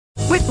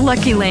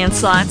Lucky Land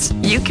Slots,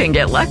 you can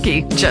get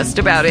lucky just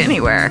about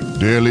anywhere.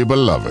 Dearly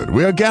beloved,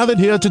 we are gathered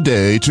here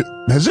today to...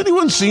 Has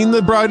anyone seen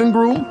the bride and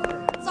groom?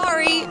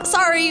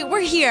 Sorry, we're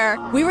here.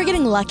 We were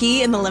getting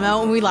lucky in the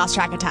limo and we lost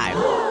track of time.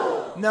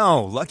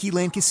 No, Lucky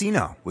Land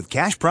Casino, with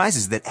cash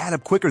prizes that add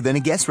up quicker than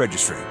a guest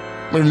registry.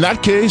 In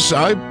that case,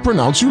 I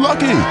pronounce you lucky.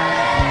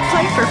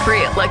 Play for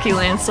free at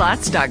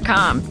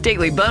LuckyLandSlots.com.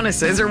 Daily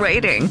bonuses are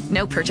waiting.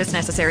 No purchase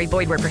necessary.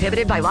 Void where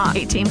prohibited by law.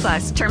 18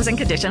 plus. Terms and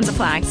conditions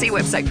apply. See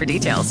website for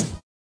details.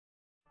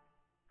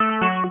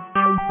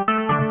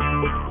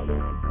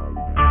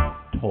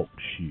 Talk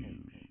shoes.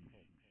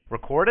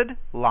 Recorded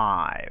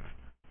live.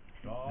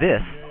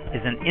 This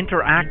is an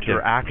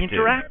interactive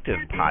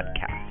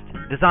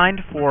podcast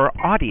designed for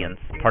audience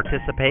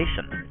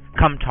participation.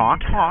 Come talk,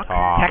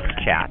 text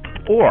chat,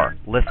 or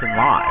listen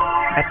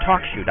live at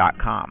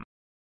TalkShoe.com.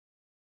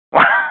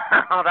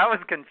 Wow, that was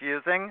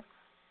confusing.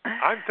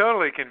 I'm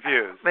totally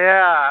confused.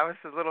 Yeah, I was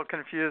a little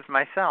confused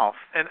myself.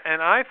 And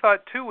I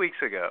thought 2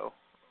 weeks ago,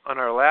 on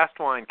our last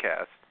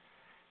Winecast,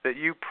 that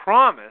you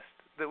promised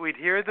that we'd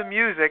hear the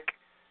music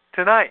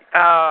tonight. Oh,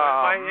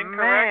 am I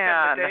incorrect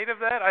man. in the date of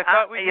that? I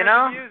thought we'd hear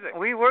the music.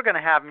 We were going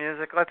to have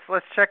music. Let's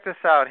check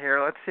this out here.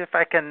 Let's see if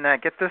I can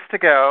get this to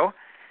go.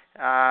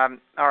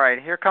 All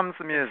right, here comes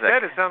the music.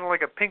 Instead, it sounded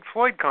like a Pink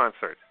Floyd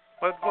concert.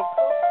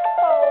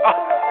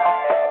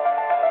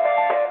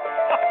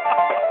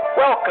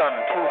 Welcome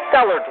to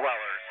Cellar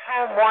Dwellers,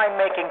 Home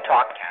Winemaking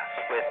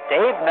Talkcast with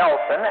Dave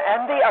Nelson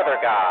and the other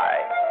guy.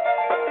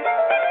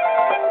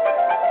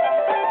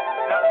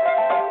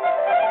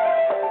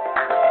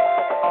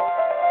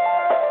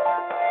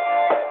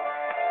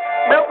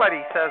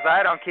 Nobody says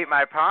I don't keep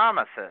my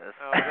promises.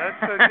 Oh, that's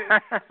so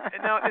good.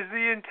 Now, is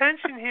the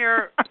intention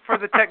here for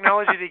the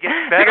technology to get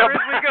better as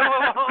we go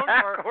along,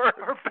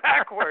 or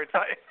backwards?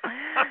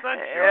 I'm not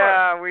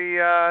sure.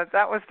 Yeah,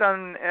 that was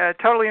done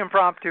totally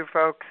impromptu,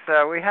 folks.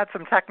 We had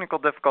some technical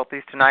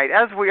difficulties tonight,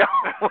 as we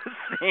always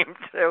seem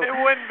to. It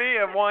wouldn't be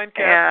a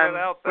Winecast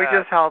without that. We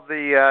just held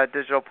the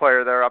digital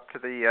player there up to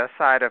the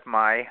side of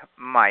my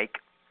mic.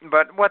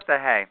 But what the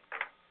hey?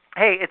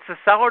 Hey, it's the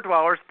Cellar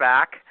Dwellers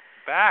back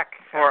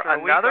for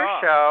another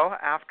show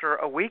after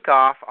a week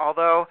off,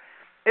 although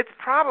it's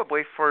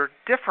probably for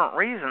different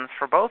reasons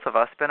for both of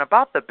us been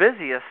about the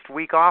busiest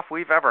week off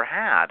we've ever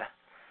had.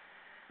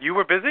 You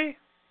were busy?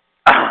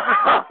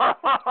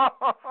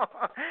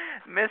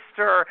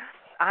 Mr.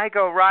 I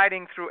go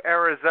riding through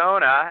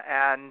Arizona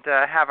and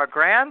have a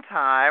grand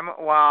time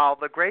while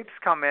the grapes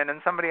come in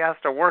and somebody has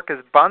to work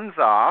his buns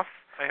off.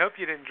 I hope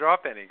you didn't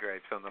drop any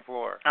grapes on the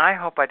floor. I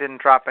hope I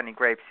didn't drop any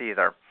grapes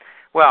either.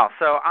 Well,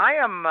 so I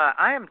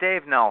am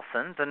Dave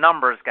Nelson, the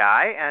numbers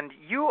guy, and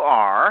you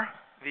are...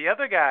 The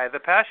other guy, the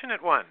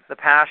passionate one. The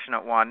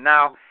passionate one.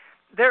 Now,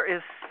 there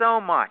is so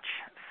much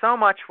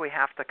we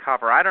have to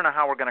cover. I don't know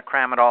how we're going to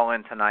cram it all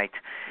in tonight.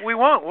 We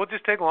won't. We'll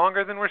just take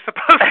longer than we're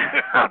supposed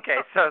to. Okay,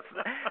 so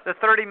the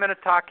 30-minute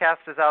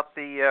talkcast is out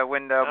the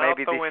window.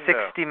 Maybe the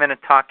 60-minute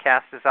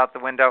talkcast is out the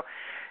window.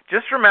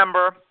 Just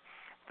remember,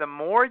 the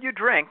more you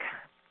drink,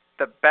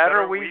 the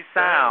better we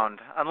sound.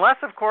 Unless,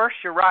 of course,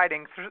 you're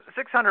riding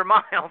 600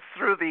 miles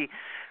through the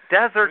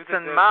deserts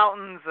and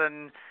mountains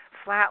and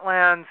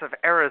flatlands of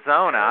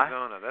Arizona.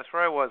 That's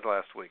where I was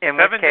last week. In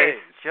 7 which case,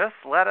 days. just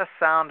let us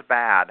sound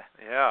bad.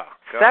 Yeah.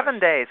 Gosh. 7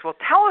 days. Well,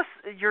 tell us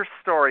your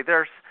story.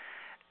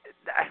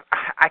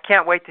 I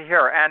can't wait to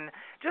hear. And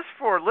just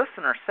for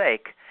listener'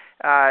 sake,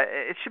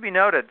 it should be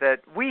noted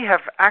that we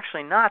have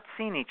actually not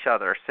seen each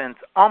other since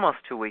almost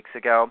 2 weeks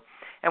ago,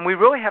 and we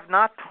really have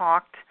not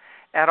talked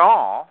at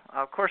all.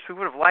 Of course, we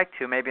would have liked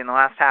to maybe in the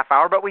last half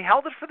hour, but we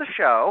held it for the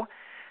show.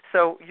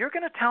 So you're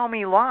going to tell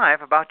me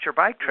live about your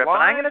bike trip, and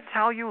I'm going to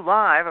tell you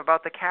live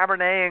about the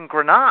Cabernet and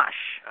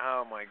Grenache.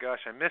 Oh, my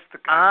gosh. I missed the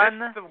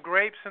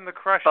grapes and the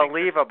crushing.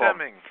 Unbelievable.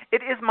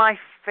 It is my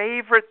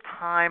favorite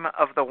time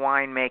of the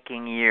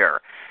winemaking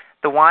year.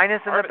 The wine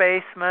is in the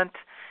basement.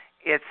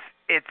 It's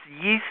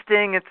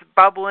yeasting. It's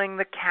bubbling.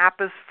 The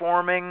cap is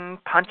forming,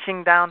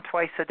 punching down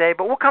twice a day.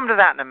 But we'll come to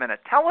that in a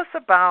minute. Tell us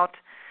about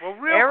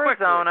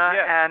Arizona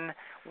and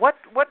what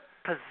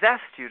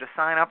possessed you to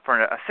sign up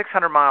for a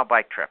 600-mile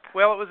bike trip?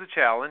 Well, it was a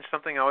challenge,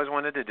 something I always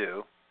wanted to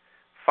do.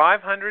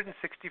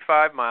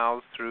 565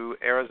 miles through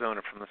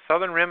Arizona from the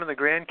southern rim of the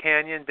Grand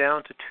Canyon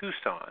down to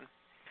Tucson.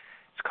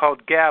 It's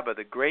called GABA,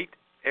 the Great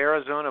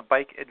Arizona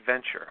Bike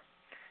Adventure,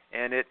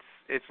 and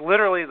it's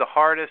literally the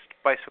hardest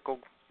bicycle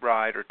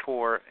ride or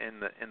tour in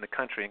the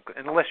country,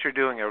 unless you're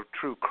doing a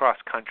true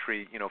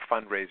cross-country,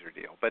 fundraiser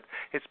deal. But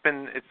it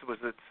was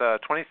its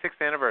 26th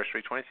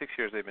anniversary. 26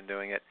 years they've been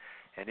doing it,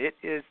 and it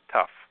is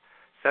tough.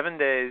 7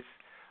 days,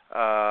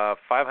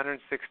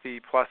 560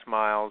 plus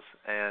miles,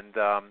 and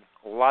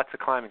lots of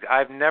climbing.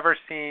 I've never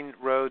seen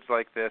roads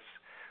like this.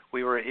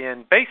 We were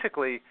in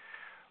basically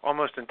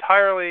almost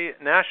entirely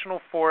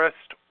national forest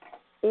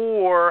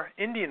or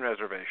Indian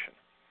reservation.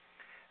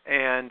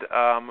 And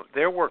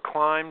there were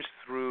climbs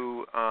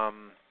through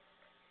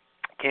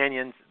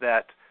canyons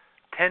that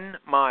 10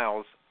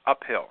 miles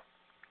uphill.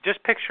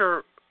 Just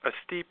picture a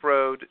steep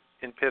road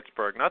in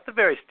Pittsburgh, not the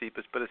very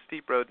steepest, but a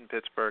steep road in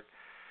Pittsburgh,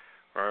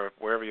 or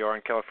wherever you are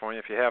in California,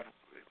 if you have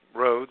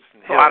roads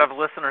and hills. A lot of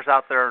listeners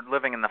out there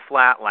living in the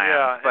flatlands.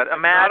 Yeah, but it's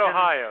imagine not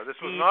Ohio. This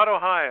was not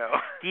Ohio.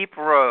 Steep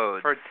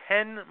roads. For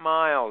 10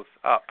 miles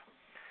up.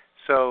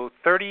 So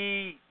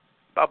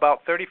about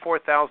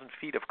 34,000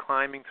 feet of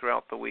climbing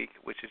throughout the week,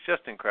 which is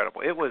just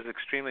incredible. It was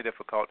extremely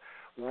difficult.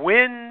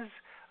 Winds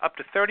up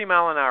to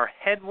 30-mile-an-hour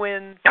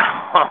headwinds.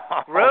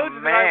 Roads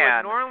that I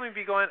would normally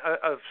be going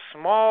a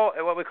small,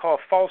 what we call a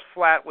false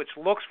flat, which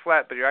looks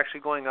flat, but you're actually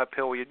going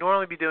uphill, where you'd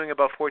normally be doing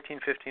about 14,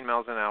 15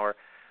 miles an hour.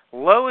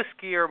 Lowest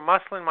gear,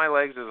 muscling my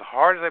legs as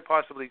hard as I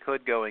possibly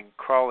could,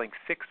 crawling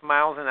 6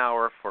 miles an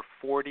hour for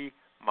 40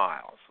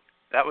 miles.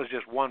 That was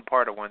just one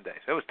part of one day,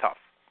 so it was tough.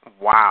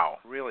 Wow.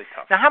 Really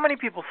tough. Now, how many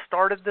people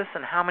started this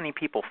and how many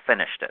people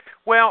finished it?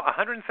 Well,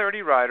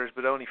 130 riders,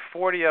 but only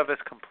 40 of us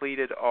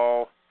completed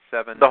all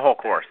 7 The whole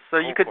course. So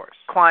you could course.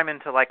 Climb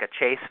into like a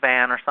chase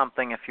van or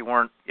something if you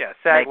weren't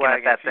sag making wagon.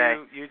 it that day.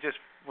 You just,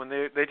 when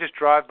they just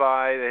drive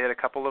by, they had a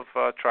couple of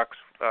trucks,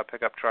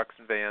 pickup trucks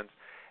and vans,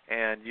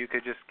 and you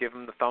could just give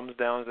them the thumbs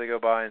down as they go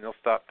by, and they'll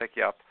stop, pick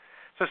you up.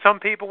 So some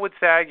people would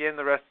sag in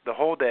the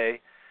whole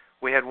day.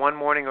 We had one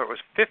morning where it was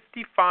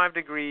 55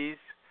 degrees.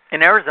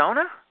 In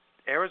Arizona?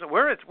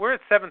 We're at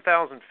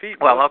 7,000 feet.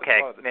 Well, okay.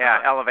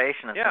 Yeah,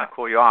 elevation is going to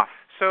cool you off.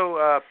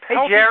 So, hey,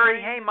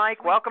 Jerry. Hey,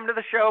 Mike. Welcome to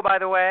the show, by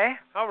the way.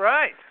 All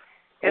right.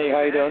 Hey,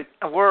 how you doing?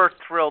 We're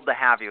thrilled to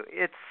have you.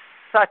 It's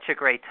such a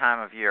great time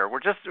of year. We're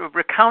just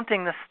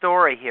recounting the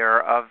story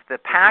here of the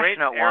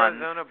passionate Great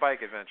Arizona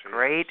bike adventure.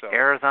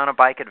 Arizona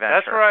bike adventure.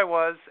 That's where I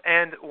was.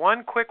 And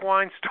one quick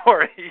wine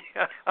story.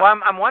 Well,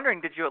 I'm wondering,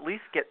 did you at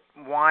least get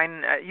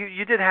wine?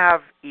 You did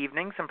have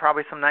evenings and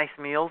probably some nice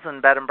meals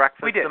and bed and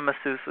breakfast. We did. And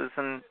masseuses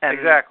and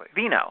exactly.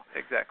 Vino.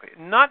 Exactly.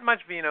 Not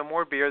much vino,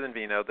 more beer than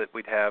vino that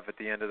we'd have at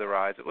the end of the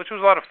rides, which was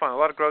a lot of fun, a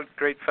lot of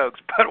great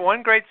folks. But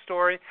one great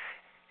story,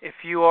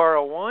 if you are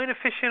a wine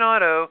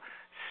aficionado,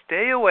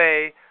 stay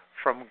away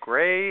from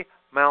Gray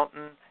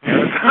Mountain,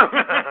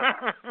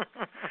 Arizona.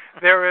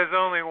 There is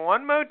only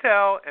one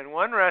motel and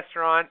one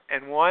restaurant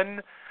and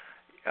one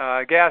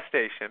gas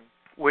station,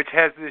 which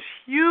has this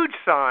huge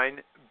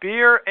sign,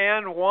 beer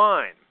and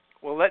wine.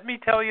 Well, let me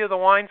tell you the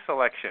wine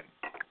selection.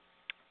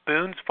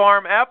 Boone's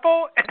Farm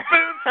Apple and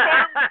Boone's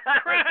Farm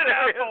Granite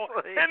Apple.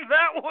 And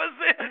that was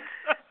it.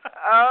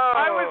 Oh.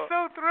 I was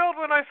so thrilled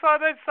when I saw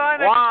that sign.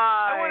 Wine.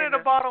 I wanted a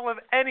bottle of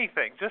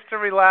anything just to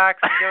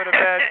relax and go to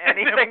bed.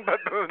 Anything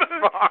but Boone's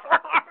Farm.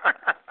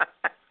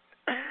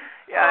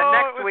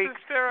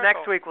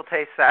 Next week we'll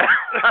taste that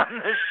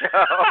on the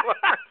show.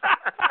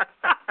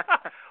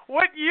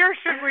 What year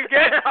should we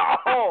get?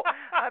 Oh,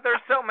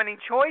 there's so many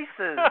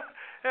choices.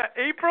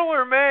 April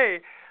or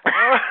May?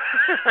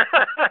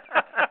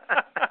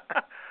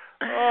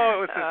 Oh, it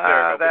was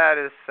hysterical. That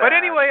is sad. But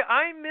anyway,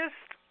 I missed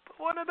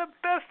one of the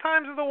best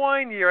times of the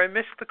wine year. I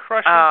missed the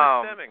crushing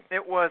destemming.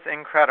 It was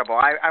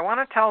incredible. I want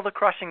to tell the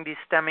crushing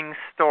destemming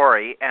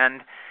story,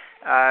 and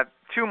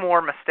 2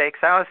 more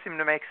mistakes. I always seem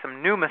to make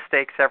some new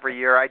mistakes every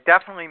year. I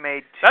definitely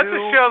made 2 That's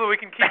a show that we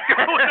can keep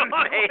going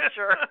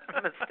major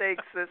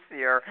mistakes this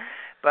year.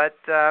 But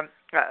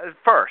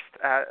first,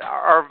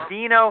 our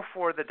vino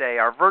for the day,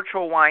 our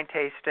virtual wine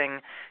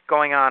tasting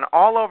going on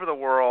all over the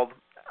world,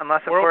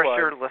 unless, of course,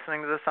 you're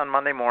listening to this on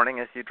Monday morning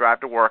as you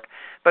drive to work.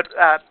 But,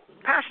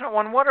 Passionate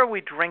One, what are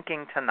we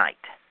drinking tonight?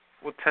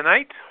 Well,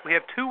 tonight we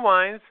have 2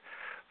 wines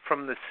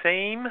from the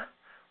same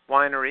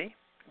winery,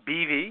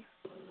 BV.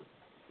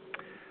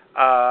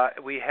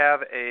 We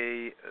have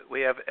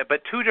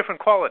but 2 different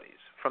qualities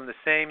from the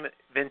same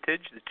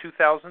vintage, the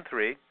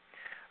 2003.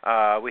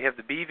 We have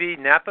the BV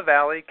Napa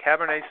Valley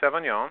Cabernet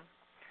Sauvignon,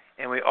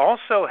 and we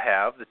also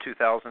have the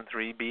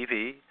 2003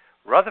 BV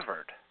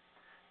Rutherford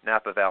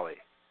Napa Valley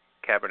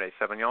Cabernet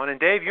Sauvignon. And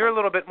Dave, you're a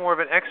little bit more of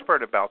an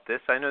expert about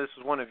this. I know this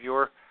is one of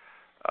your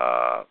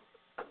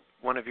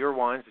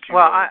wines that you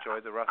really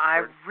enjoyed, the Rutherford.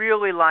 I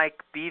really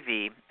like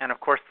BV, and of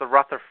course the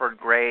Rutherford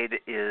grade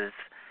is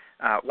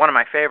one of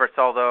my favorites,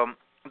 although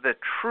the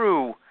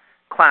true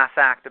class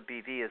act of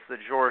BV is the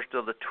Georges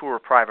de la Tour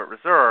Private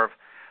Reserve.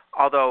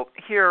 Although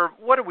here,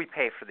 what do we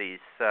pay for these,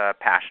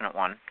 Passionate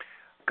One?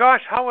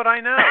 Gosh, how would I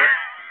know?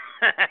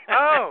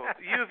 Oh,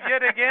 you've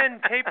yet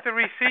again taped the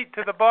receipt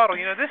to the bottle.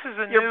 You know, this is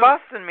You're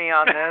busting me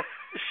on this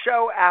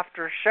show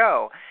after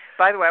show.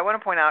 By the way, I want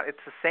to point out it's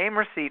the same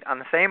receipt on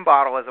the same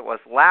bottle as it was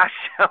last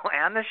show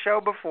and the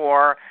show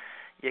before.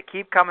 You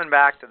keep coming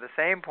back to the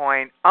same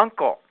point.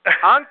 Uncle.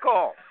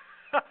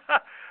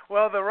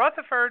 Well, the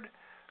Rutherford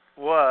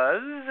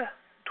was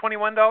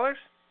 $21.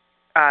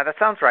 That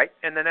sounds right.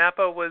 And the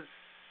Napa was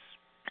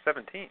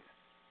 $17.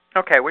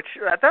 Okay, which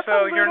that's so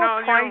a little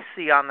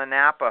pricey on the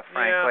Napa,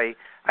 frankly.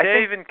 Yeah.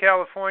 Dave in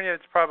California,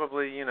 it's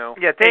probably,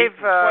 Yeah, Dave, 8 and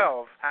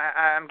 12.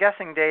 I'm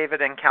guessing,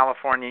 David, in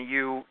California,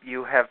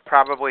 you have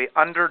probably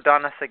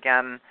underdone us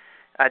again.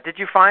 Did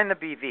you find the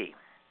BV?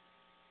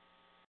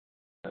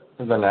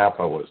 The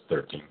Napa was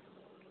 13.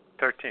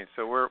 13.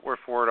 So we're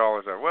 $4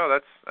 over. Well,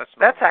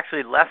 that's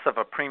actually less of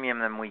a premium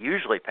than we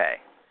usually pay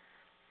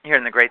here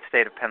in the great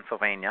state of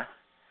Pennsylvania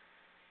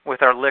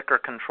with our liquor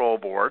control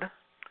board.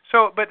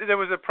 So, but there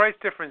was a price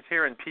difference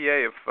here in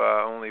PA of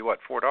only, $4,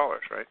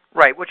 right?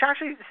 Right, which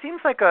actually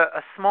seems like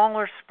a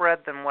smaller spread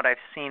than what I've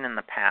seen in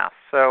the past.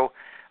 So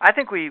I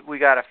think we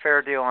got a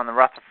fair deal on the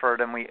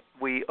Rutherford, and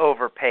we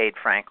overpaid,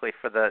 frankly,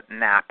 for the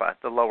Napa,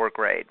 the lower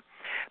grade.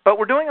 But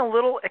we're doing a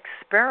little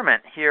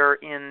experiment here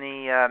in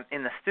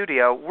the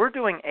studio. We're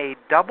doing a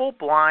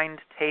double-blind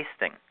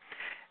tasting.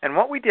 And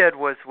what we did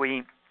was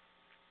we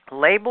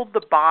labeled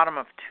the bottom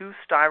of 2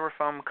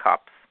 styrofoam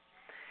cups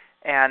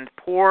and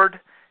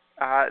poured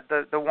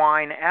the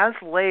wine as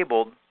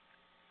labeled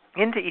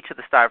into each of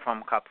the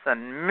styrofoam cups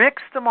and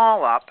mixed them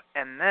all up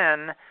and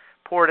then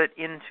poured it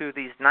into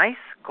these nice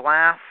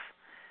glasses.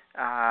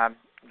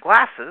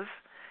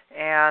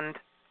 And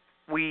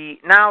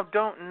we now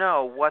don't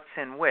know what's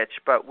in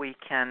which, but we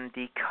can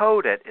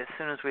decode it as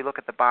soon as we look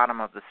at the bottom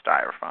of the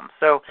styrofoam.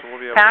 So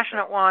we'll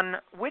Passionate One,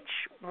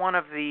 which one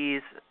of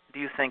these do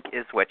you think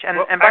is which? And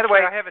by actually, the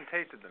way, I haven't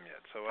tasted them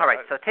yet. So all right,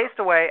 so taste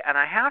away, and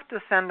I have to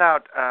send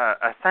out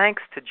a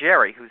thanks to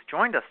Jerry, who's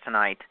joined us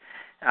tonight,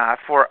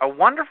 for a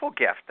wonderful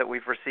gift that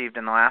we've received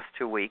in the last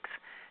 2 weeks.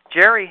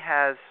 Jerry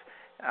has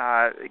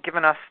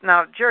given us,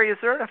 now, Jerry, is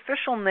there an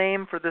official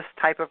name for this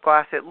type of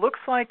glass? It looks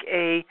like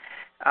a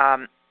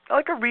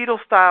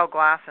Riedel-style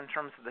glass in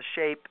terms of the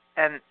shape,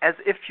 and as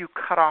if you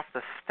cut off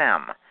the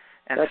stem.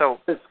 And that's so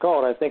it's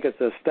called. I think it's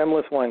a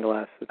stemless wine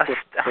glass.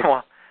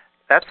 Well,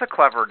 that's a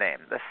clever name,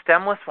 the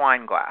stemless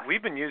wine glass.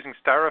 We've been using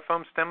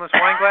styrofoam stemless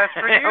wine glass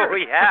for years.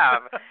 We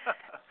have,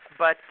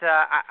 but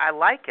I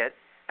like it.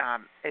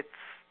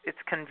 It's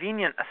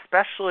convenient,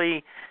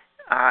 especially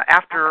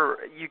after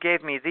you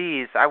gave me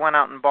these. I went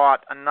out and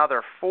bought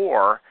another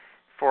 4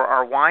 for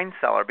our wine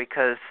cellar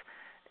because,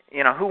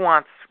 who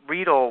wants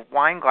Riedel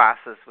wine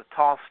glasses with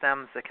tall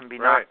stems that can be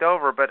knocked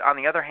over? But on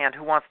the other hand,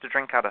 who wants to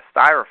drink out of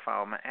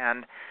styrofoam?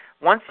 And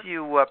once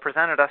you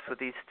presented us with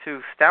these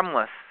 2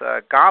 stemless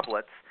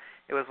goblets,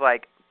 it was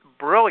like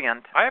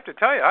brilliant. I have to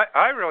tell you,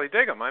 I really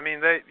dig them. I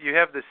mean, you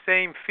have the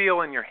same feel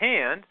in your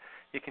hand.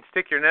 You can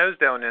stick your nose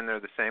down in there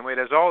the same way. It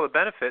has all the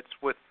benefits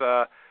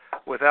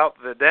without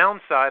the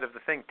downside of the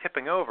thing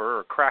tipping over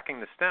or cracking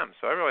the stem.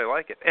 So I really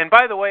like it. And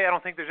by the way, I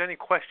don't think there's any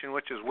question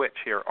which is which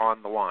here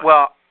on the wine.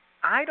 Well,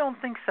 I don't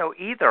think so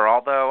either,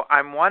 although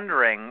I'm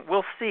wondering,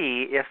 we'll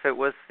see if it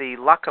was the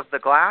luck of the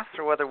glass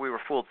or whether we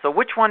were fooled. So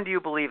which one do you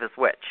believe is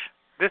which?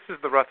 This is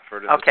the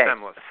Rutherford, the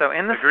stemless. So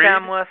in the Agreed?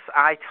 stemless,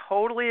 I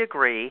totally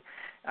agree.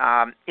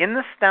 In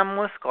the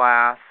stemless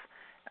glass,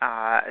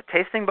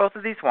 tasting both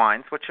of these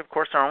wines, which of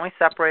course are only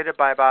separated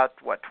by about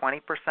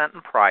 20%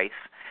 in price,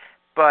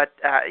 but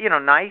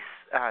nice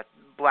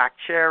black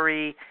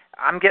cherry.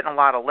 I'm getting a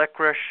lot of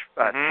licorice,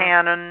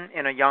 tannin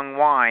in a young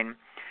wine,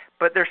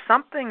 but there's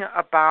something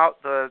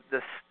about the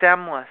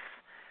stemless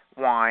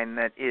wine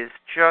that is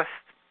just,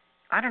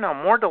 I don't know,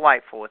 more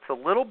delightful. It's a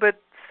little bit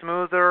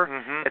smoother.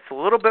 It's a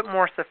little bit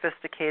more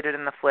sophisticated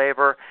in the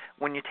flavor.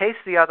 When you taste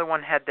the other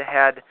one head to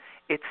head,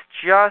 it's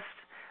just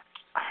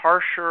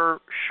harsher,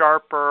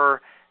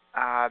 sharper,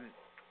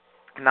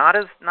 not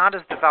as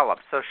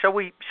developed. So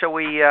we've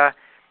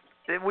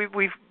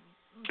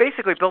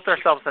basically built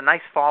ourselves a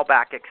nice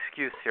fallback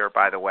excuse here,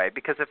 by the way,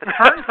 because if it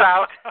turns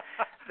out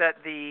that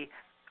the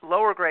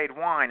lower grade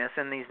wine is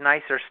in these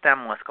nicer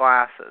stemless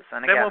glasses,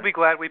 and again, then we'll be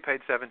glad we paid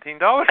 $17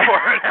 for it.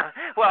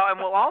 Well, and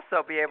we'll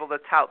also be able to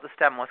tout the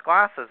stemless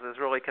glasses as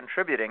really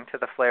contributing to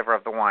the flavor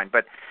of the wine.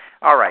 But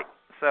all right,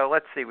 so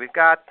let's see. We've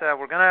got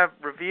we're going to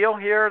reveal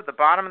here the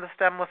bottom of the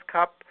stemless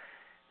cup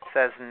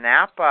says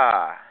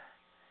Napa.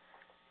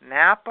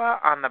 Napa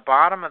on the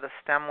bottom of the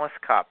stemless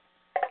cup.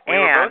 We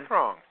were both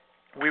wrong.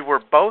 We were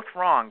both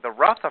wrong. The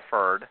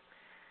Rutherford.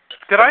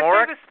 Did I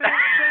say the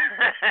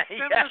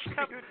stem? Yes,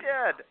 you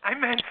did. I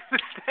meant the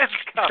stem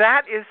cup.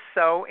 That is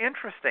so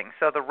interesting.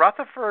 So the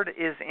Rutherford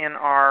is in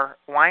our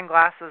wine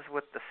glasses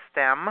with the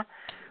stem,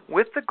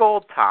 with the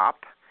gold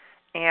top,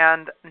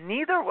 and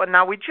neither one.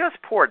 Now, we just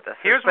poured this.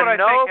 Here's There's what I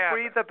been no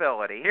think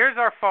breathability. Here's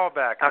our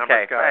fallback.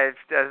 Okay,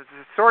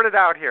 sort it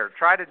out here.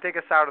 Try to dig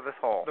us out of this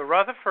hole. The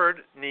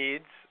Rutherford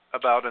needs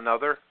about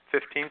another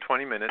 15,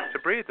 20 minutes to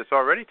breathe. It's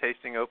already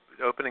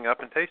opening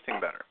up and tasting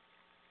better.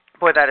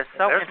 Boy, that is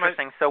so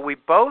interesting. So we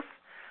both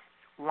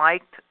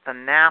liked the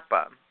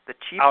Napa, the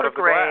cheaper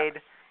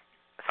grade,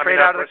 straight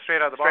out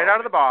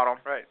of the bottle.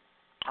 Right.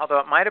 Although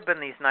it might have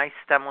been these nice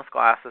stemless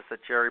glasses that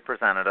Jerry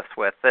presented us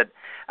with that,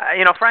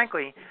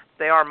 frankly,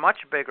 they are much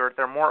bigger.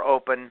 They're more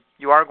open.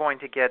 You are going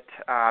to get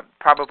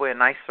probably a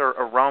nicer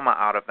aroma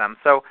out of them.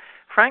 So,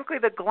 frankly,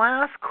 the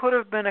glass could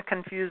have been a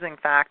confusing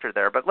factor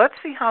there. But let's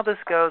see how this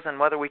goes and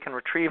whether we can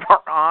retrieve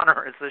our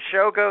honor as the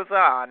show goes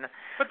on.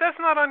 But that's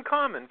not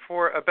uncommon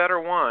for a better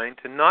wine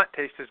to not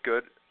taste as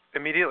good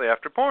immediately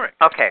after pouring.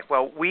 Okay,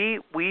 well, we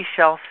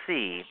shall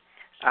see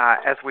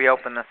as we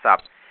open this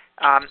up.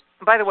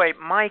 By the way,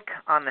 Mike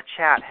on the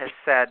chat has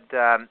said,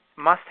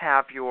 must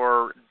have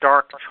your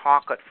dark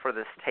chocolate for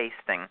this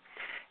tasting.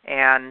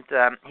 And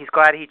he's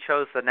glad he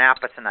chose the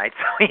Napa tonight,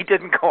 so he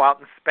didn't go out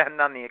and spend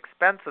on the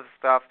expensive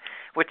stuff,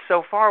 which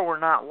so far we're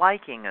not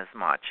liking as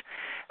much.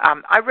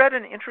 I read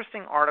an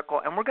interesting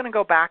article, and we're going to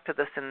go back to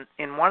this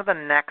in one of the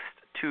next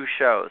two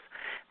shows.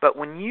 but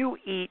when you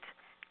eat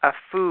a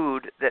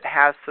food that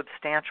has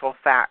substantial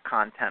fat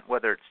content,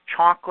 whether it's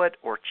chocolate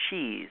or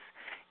cheese,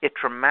 it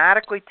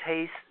dramatically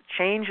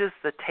changes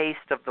the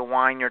taste of the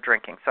wine you're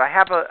drinking. So I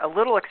have a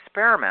little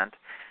experiment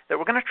that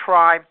we're going to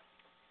try,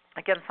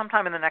 again,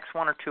 sometime in the next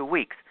 1 or 2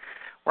 weeks,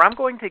 where I'm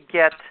going to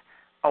get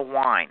a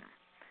wine,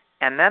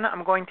 and then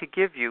I'm going to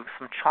give you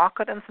some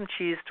chocolate and some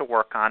cheese to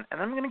work on, and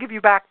then I'm going to give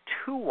you back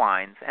 2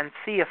 wines and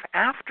see if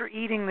after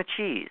eating the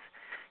cheese,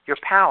 your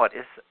palate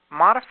is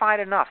modified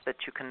enough that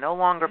you can no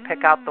longer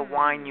pick out the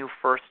wine you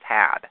first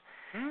had.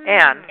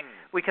 And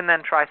we can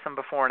then try some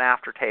before and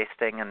after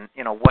tasting, and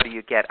what do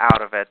you get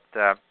out of it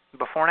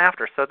before and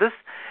after. So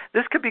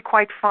this could be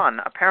quite fun.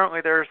 Apparently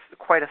there's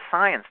quite a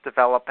science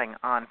developing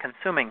on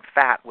consuming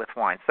fat with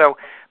wine. So,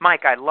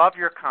 Mike, I love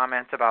your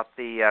comment about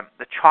the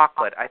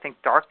chocolate. I think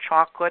dark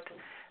chocolate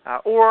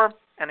or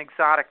an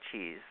exotic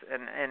cheese.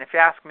 And if you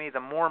ask me, the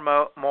more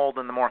mold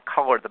and the more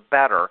color, the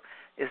better,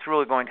 is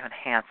really going to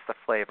enhance the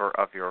flavor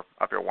of your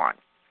wine.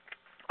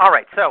 All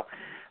right, so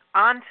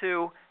on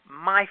to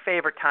my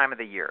favorite time of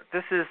the year.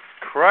 This is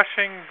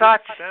crushing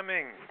such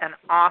stemming. An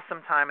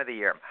awesome time of the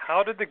year.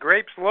 How did the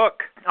grapes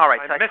look? All right,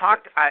 so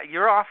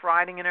you're off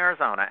riding in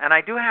Arizona, and I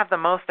do have the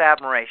most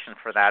admiration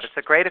for that. It's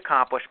a great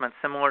accomplishment,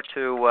 similar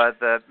to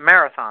the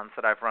marathons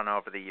that I've run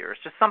over the years.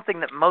 Just something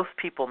that most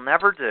people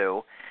never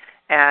do,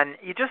 and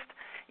you just,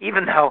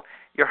 even though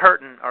you're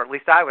hurting, or at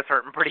least I was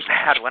hurting pretty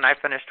bad when I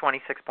finished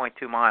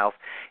 26.2 miles.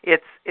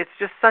 It's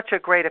just such a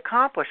great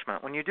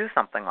accomplishment when you do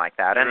something like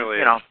that. And,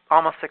 really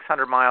almost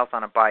 600 miles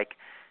on a bike,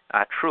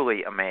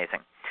 truly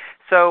amazing.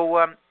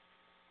 So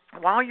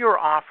while you're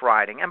off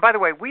riding, and by the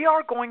way, we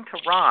are going to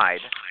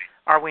ride,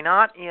 are we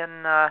not,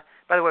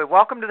 by the way,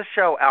 welcome to the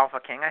show,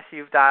 Alpha King. I see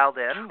you've dialed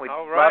in.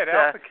 All right,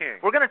 Alpha King.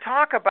 We're going to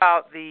talk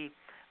about the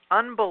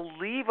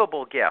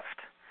unbelievable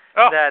gift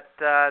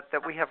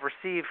that we have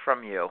received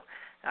from you.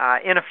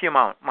 In a few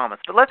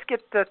moments. But let's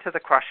get to the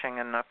crushing,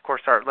 and of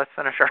course, let's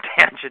finish our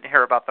tangent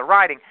here about the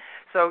riding.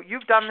 So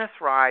you've done this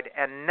ride,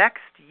 and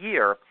next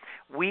year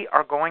we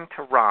are going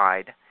to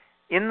ride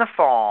in the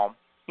fall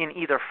in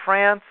either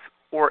France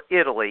or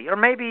Italy, or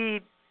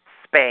maybe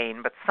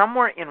Spain, but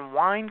somewhere in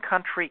wine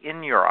country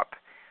in Europe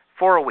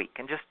for a week,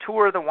 and just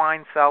tour the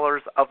wine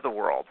cellars of the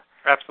world.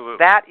 Absolutely.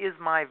 That is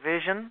my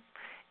vision.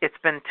 It's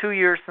been 2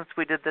 years since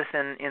we did this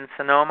in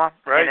Sonoma,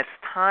 right. And it's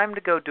time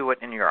to go do it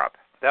in Europe.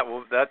 That's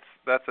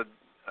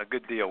a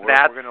good deal. We're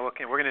going to look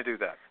in. We're going to do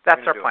that.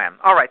 That's our plan.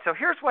 All right. So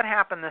here's what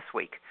happened this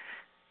week.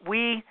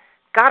 We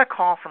got a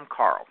call from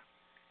Carl.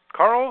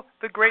 Carl,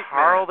 the great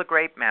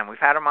man. We've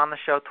had him on the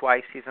show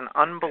twice. He's an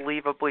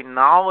unbelievably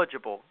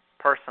knowledgeable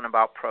person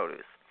about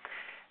produce.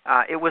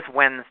 It was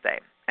Wednesday,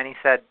 and he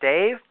said,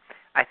 "Dave,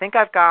 I think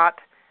I've got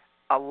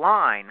a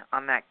line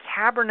on that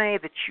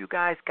Cabernet that you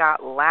guys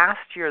got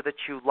last year that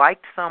you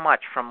liked so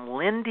much from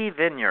Lindy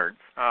Vineyards."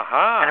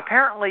 And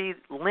apparently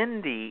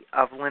Lindy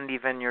of Lindy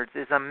Vineyards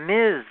is a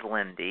Ms.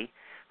 Lindy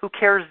who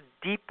cares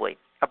deeply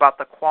about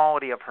the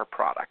quality of her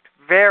product,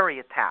 very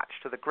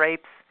attached to the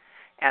grapes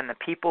and the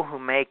people who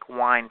make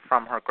wine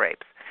from her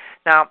grapes.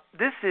 Now,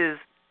 this is,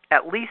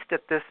 at least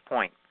at this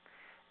point,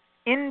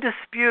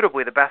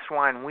 indisputably the best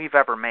wine we've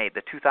ever made,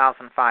 the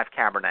 2005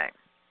 Cabernet.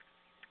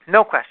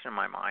 No question in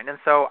my mind. And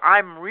so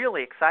I'm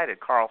really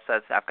excited. Carl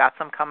says, I've got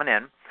some coming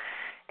in.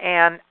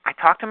 And I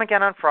talked to him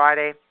again on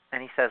Friday,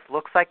 and he says,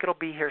 looks like it'll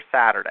be here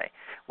Saturday.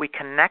 We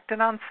connected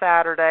on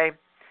Saturday,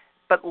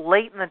 but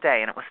late in the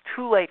day, and it was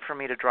too late for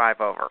me to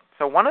drive over.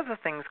 So one of the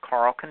things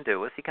Carl can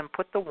do is he can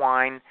put the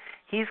wine,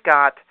 he's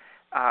got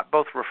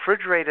both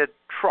refrigerated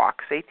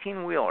trucks,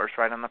 18-wheelers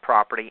right on the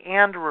property,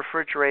 and a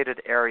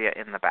refrigerated area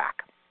in the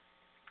back.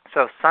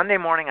 So Sunday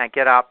morning I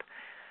get up,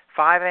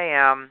 5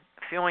 a.m.,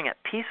 feeling at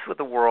peace with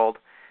the world,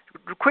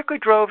 quickly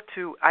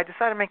I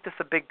decided to make this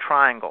a big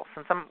triangle.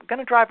 Since I'm going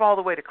to drive all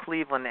the way to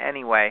Cleveland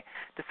anyway,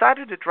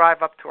 decided to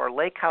drive up to our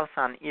lake house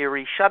on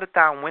Erie, shut it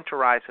down,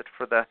 winterize it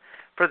for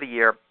the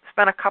year,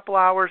 spent a couple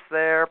hours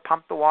there,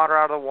 pumped the water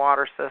out of the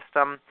water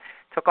system,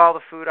 took all the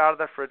food out of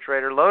the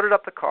refrigerator, loaded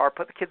up the car,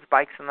 put the kids'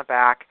 bikes in the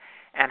back,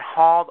 and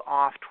hauled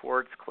off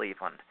towards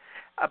Cleveland.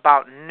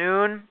 About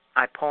noon,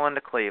 I pull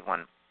into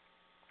Cleveland.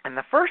 And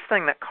the first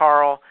thing that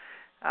Carl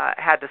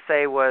had to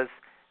say was,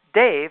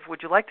 Dave,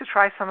 would you like to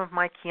try some of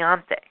my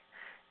Chianti?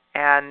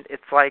 And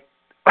it's like,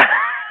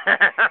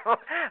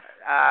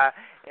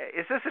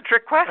 is this a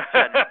trick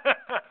question?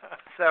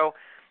 So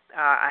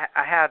I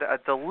had a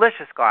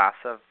delicious glass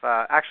of,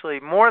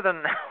 actually more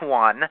than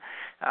one.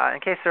 In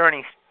case there are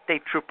any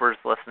state troopers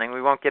listening,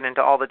 we won't get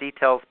into all the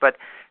details, but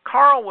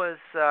Carl was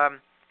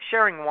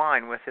sharing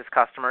wine with his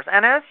customers,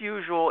 and as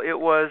usual, it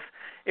was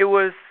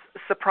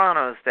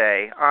Sopranos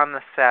Day on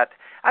the set.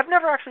 I've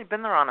never actually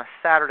been there on a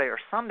Saturday or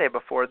Sunday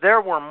before.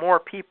 There were more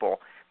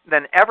people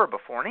than ever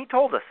before, and he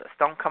told us this.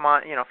 Don't come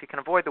on, if you can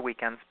avoid the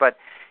weekends, but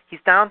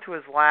he's down to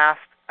his last,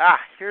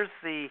 here's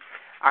the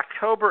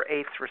October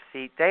 8th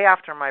receipt, day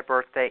after my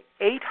birthday,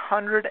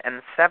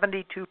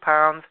 872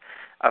 pounds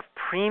of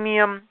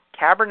premium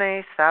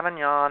Cabernet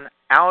Sauvignon,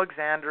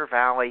 Alexander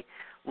Valley,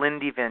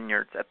 Lindy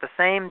Vineyards, at the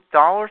same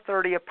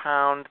 $1.30 a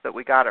pound that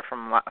we got it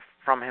from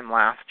from him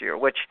last year,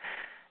 which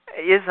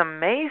is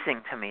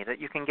amazing to me that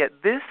you can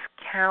get this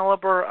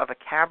caliber of a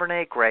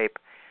Cabernet grape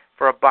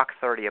for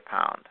 $1.30 a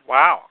pound.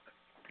 Wow.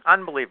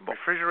 Unbelievable.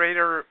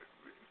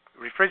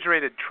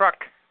 Refrigerated truck.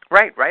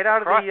 Right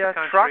out of the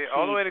country, truck,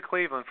 all the way to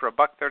Cleveland for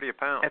 $1.30 a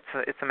pound.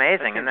 It's amazing.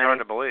 That seems and then hard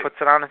he to believe. puts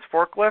it on his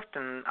forklift,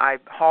 and I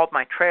hauled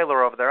my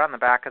trailer over there on the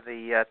back of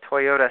the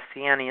Toyota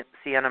Sienna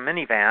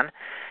minivan.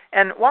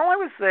 And while I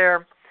was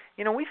there,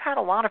 we've had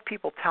a lot of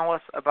people tell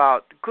us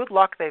about good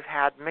luck they've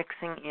had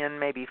mixing in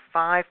maybe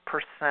 5%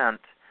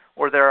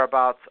 or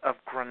thereabouts of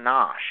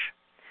Grenache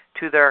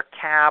to their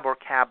cab or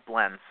cab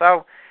blend.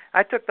 So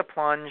I took the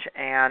plunge,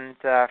 and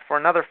for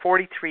another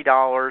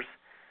 $43,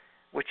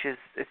 which is,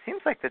 it seems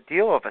like the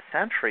deal of a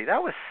century,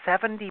 that was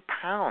 70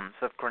 pounds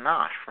of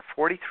Grenache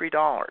for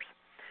 $43.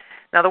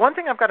 Now, the one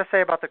thing I've got to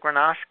say about the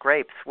Grenache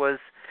grapes was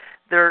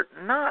they're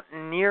not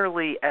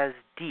nearly as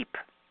deep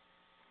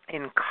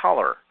in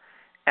color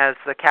as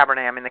the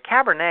Cabernet. I mean, the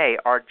Cabernet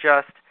are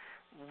just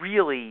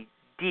really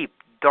deep,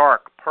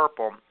 dark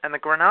purple, and the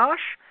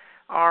Grenache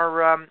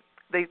are,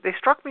 they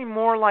struck me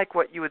more like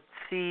what you would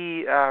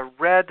see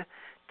red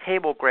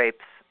table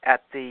grapes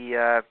at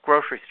the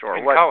grocery store.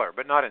 In color,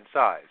 but not in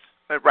size.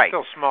 Right.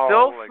 Still small.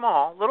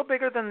 Small, a little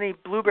bigger than the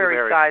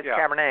blueberry-sized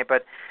Cabernet.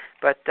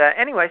 But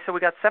anyway, so we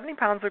got 70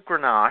 pounds of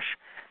Grenache,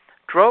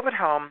 drove it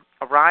home,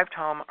 arrived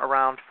home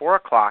around 4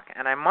 o'clock,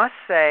 and I must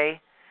say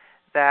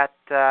that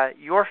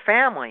your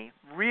family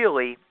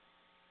really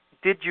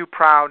did you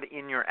proud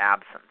in your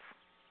absence.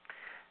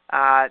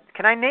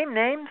 Can I name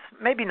names?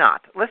 Maybe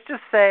not. Let's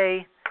just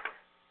say...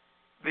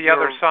 The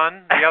other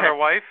son, the other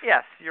wife?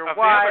 Yes, your wife,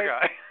 the other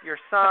guy. your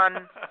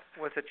son,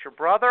 was it your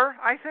brother,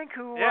 I think,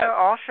 who yes.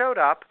 All showed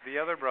up? The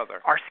other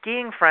brother. Our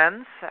skiing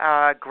friends,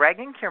 Greg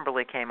and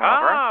Kimberly came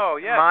over. Oh,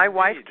 yes, my indeed.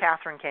 wife,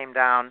 Catherine, came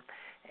down.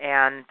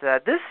 And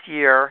this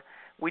year,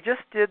 we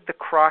just did the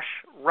crush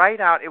right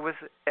out. It was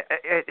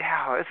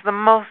the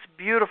most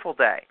beautiful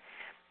day.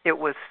 It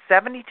was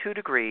 72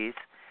 degrees.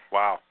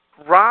 Wow.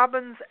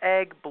 Robin's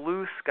egg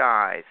blue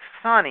skies,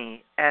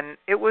 sunny, and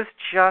it was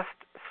just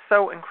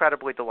so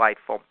incredibly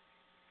delightful.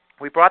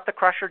 We brought the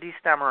crusher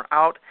destemmer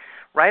out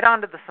right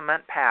onto the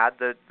cement pad,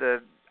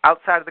 the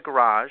outside of the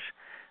garage,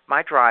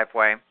 my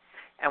driveway,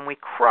 and we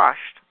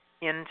crushed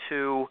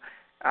into,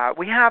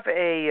 we have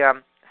a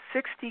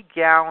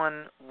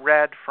 60-gallon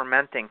red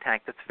fermenting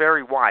tank that's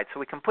very wide, so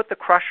we can put the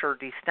crusher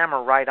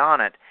destemmer right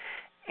on it,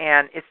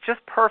 and it's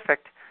just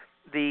perfect.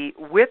 The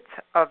width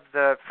of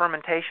the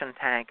fermentation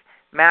tank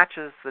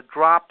matches the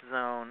drop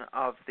zone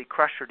of the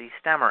crusher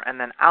destemmer, and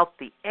then out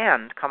the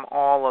end come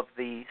all of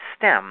the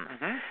stems,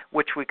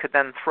 which we could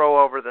then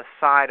throw over the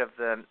side of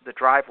the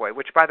driveway,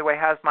 which, by the way,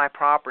 has my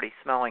property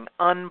smelling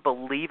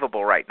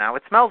unbelievable right now.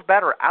 It smells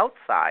better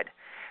outside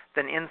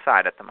than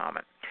inside at the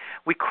moment.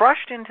 We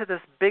crushed into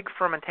this big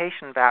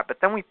fermentation vat, but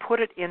then we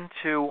put it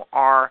into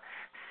our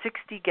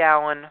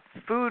 60-gallon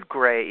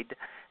food-grade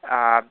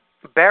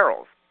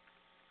barrels,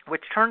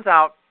 which turns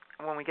out,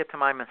 when we get to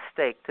my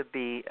mistake, to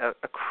be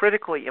a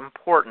critically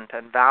important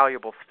and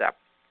valuable step.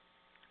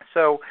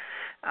 So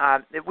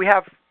we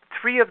have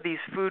 3 of these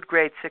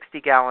food-grade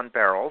 60-gallon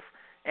barrels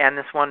and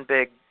this one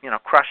big,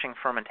 crushing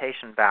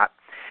fermentation vat.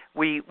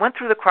 We went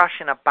through the crush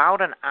in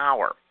about an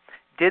hour,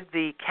 did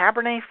the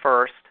Cabernet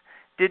first,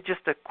 did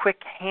just a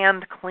quick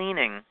hand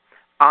cleaning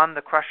on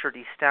the crusher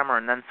destemmer,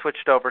 and then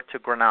switched over to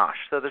Grenache.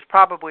 So there's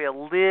probably a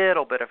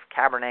little bit of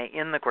Cabernet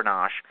in the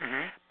Grenache,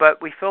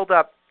 but we filled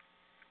up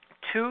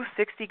 2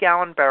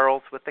 60-gallon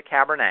barrels with the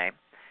Cabernet,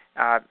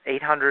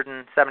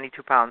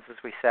 872 pounds, as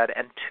we said,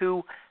 and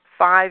 2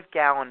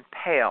 5-gallon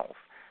pails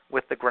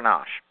with the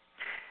Grenache.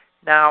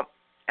 Now,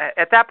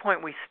 at that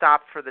point, we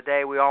stopped for the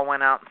day. We all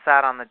went out and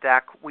sat on the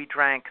deck. We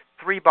drank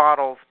 3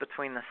 bottles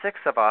between the 6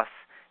 of us,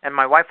 and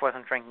my wife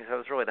wasn't drinking, so it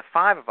was really the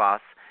 5 of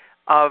us,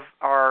 of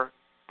our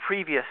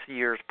previous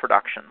year's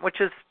production, which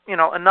is,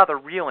 another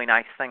really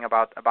nice thing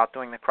about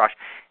doing the crush.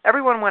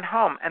 Everyone went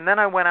home, and then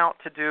I went out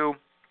to do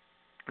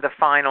the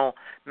final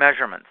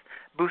measurements.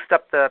 Boost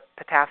up the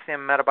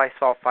potassium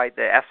metabisulfite,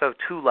 the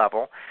SO2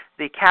 level.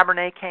 The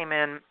Cabernet came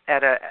in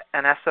at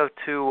an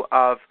SO2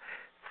 of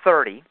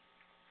 30,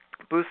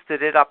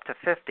 boosted it up to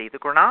 50. The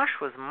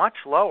Grenache was much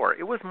lower.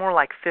 It was more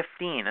like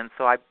 15, and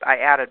so I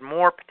added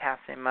more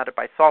potassium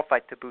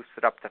metabisulfite to boost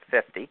it up to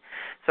 50.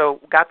 So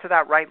got to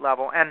that right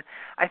level. And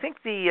I think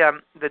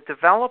the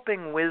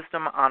developing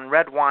wisdom on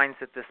red wines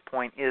at this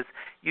point is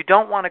you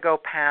don't want to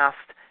go past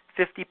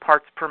 50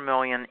 parts per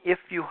million if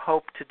you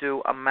hope to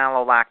do a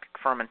malolactic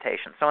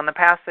fermentation. So in the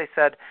past they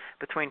said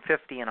between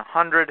 50 and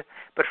 100,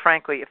 but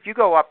frankly, if you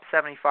go up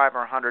 75 or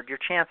 100, your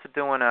chance of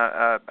doing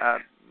a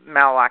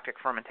malolactic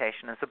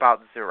fermentation is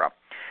about 0.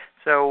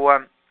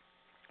 So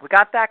we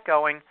got that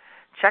going,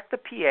 checked the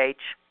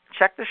pH,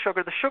 checked the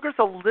sugar. The sugar's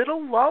a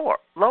little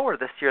lower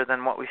this year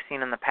than what we've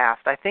seen in the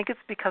past. I think it's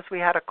because we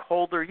had a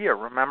colder year.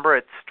 Remember,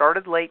 it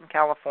started late in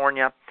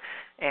California,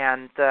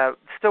 and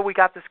still we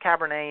got this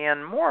Cabernet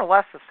in more or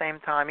less the same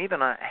time,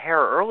 even a hair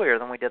earlier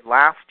than we did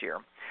last year.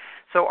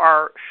 So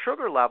our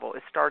sugar level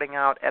is starting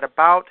out at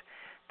about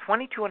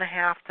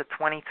 22.5 to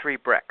 23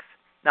 bricks.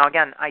 Now,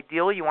 again,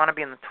 ideally you want to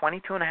be in the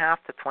 22.5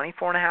 to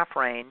 24.5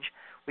 range.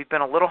 We've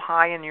been a little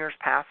high in years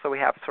past, so we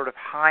have sort of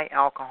high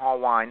alcohol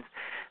wines.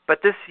 But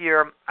this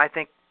year, I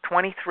think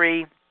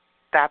 23,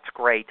 that's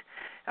great.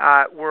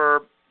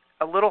 We're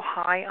a little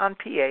high on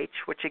pH,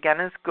 which again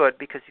is good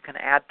because you can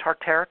add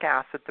tartaric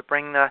acid to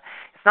bring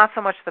it's not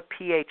so much the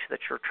pH that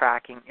you're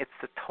tracking, it's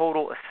the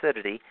total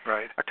acidity.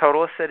 Right. Or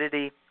total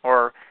acidity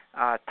or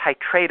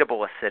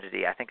titratable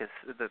acidity, I think is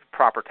the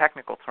proper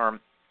technical term.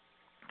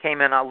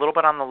 Came in a little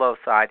bit on the low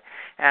side.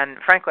 And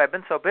frankly, I've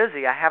been so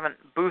busy, I haven't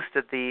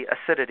boosted the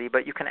acidity,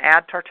 but you can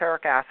add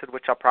tartaric acid,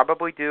 which I'll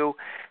probably do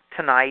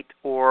tonight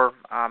or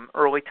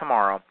early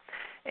tomorrow.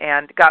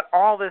 And got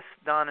all this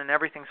done and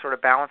everything sort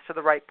of balanced to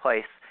the right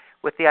place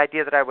with the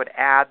idea that I would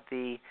add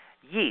the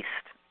yeast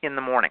in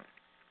the morning.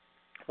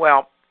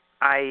 Well,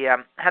 I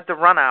had to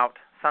run out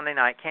Sunday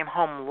night, came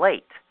home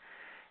late,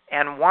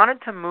 and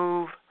wanted to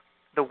move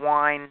the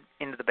wine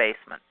into the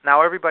basement.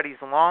 Now everybody's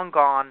long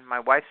gone. My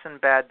wife's in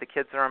bed. The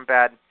kids are in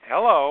bed.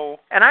 Hello.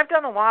 And I've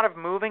done a lot of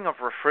moving of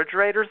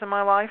refrigerators in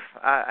my life.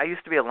 I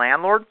used to be a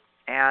landlord,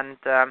 and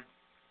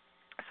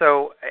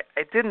so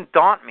it didn't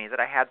daunt me that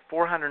I had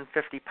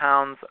 450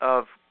 pounds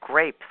of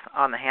grapes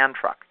on the hand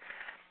truck.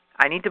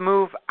 I need to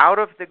move out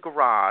of the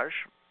garage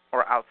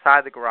or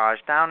outside the garage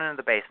down into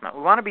the basement.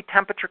 We want to be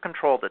temperature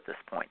controlled at this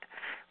point.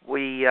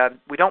 We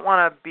don't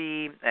want to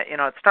be,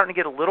 it's starting to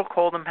get a little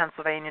cold in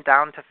Pennsylvania,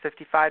 down to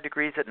 55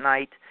 degrees at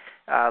night.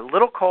 A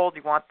little cold,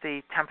 you want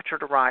the temperature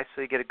to rise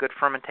so you get a good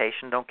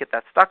fermentation. Don't get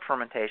that stuck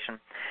fermentation.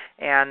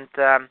 And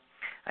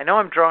I know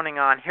I'm droning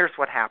on. Here's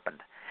what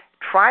happened.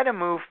 Try to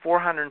move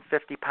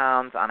 450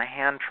 pounds on a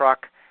hand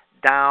truck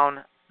down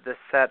the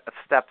set of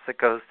steps that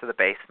goes to the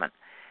basement.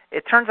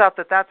 It turns out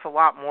that that's a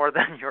lot more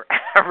than your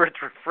average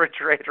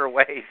refrigerator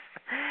weighs.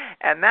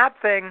 And that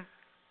thing,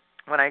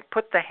 when I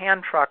put the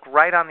hand truck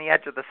right on the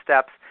edge of the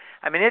steps,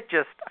 I mean, it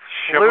just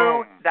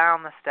flew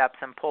down the steps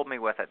and pulled me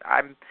with it.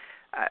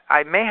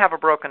 I may have a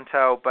broken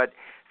toe, but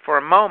for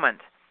a moment,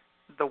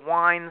 the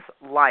wine's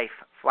life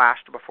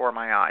flashed before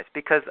my eyes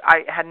because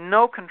I had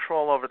no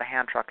control over the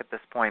hand truck at this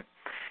point.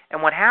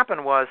 And what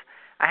happened was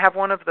I have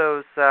one of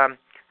those,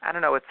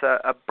 it's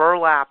a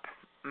burlap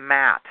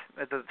mat,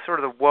 the sort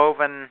of the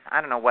woven,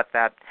 I don't know what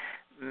that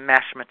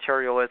mesh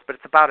material is, but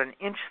it's about an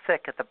inch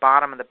thick at the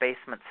bottom of the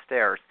basement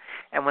stairs.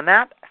 And when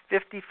that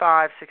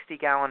 55,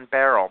 60-gallon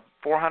barrel,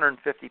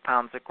 450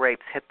 pounds of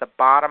grapes, hit the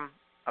bottom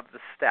of the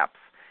steps,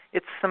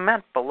 it's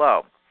cement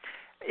below.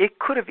 It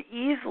could have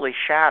easily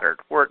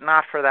shattered were it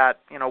not for that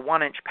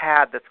 1-inch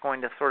pad that's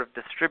going to sort of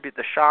distribute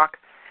the shock.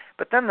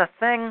 But then the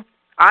thing,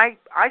 I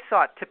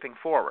saw it tipping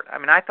forward. I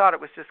mean, I thought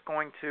it was just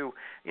going to,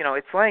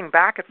 it's laying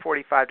back at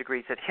 45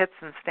 degrees. It hits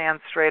and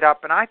stands straight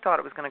up, and I thought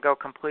it was going to go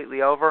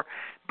completely over.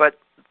 But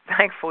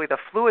thankfully, the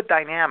fluid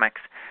dynamics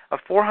of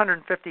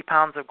 450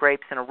 pounds of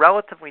grapes in a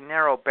relatively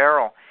narrow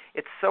barrel,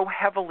 it's so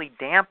heavily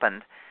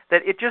dampened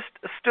that it just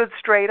stood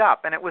straight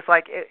up. And it was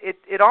like,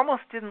 it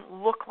almost didn't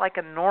look like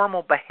a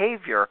normal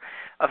behavior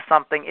of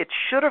something. It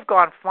should have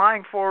gone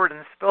flying forward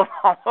and spilled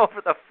all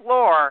over the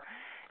floor.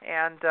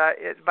 And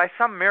by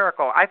some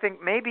miracle, I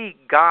think maybe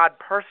God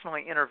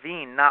personally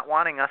intervened, not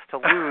wanting us to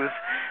lose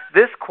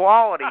this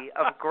quality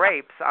of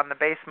grapes on the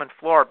basement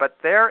floor. But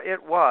there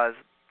it was.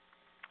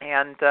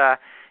 And,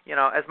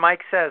 as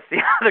Mike says, the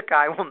other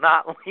guy will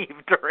not leave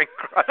during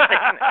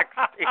crushing next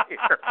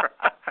year.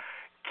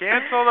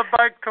 Cancel the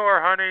bike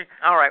tour, honey.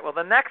 All right. Well,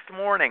 the next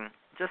morning,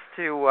 just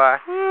to,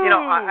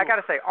 I got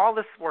to say, all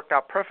this worked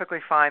out perfectly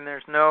fine.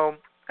 There's no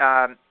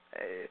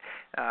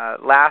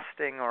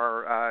lasting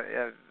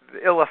or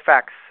ill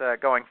effects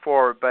going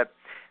forward. But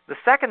the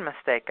second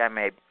mistake I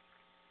made,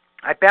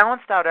 I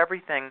balanced out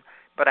everything,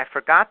 but I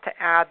forgot to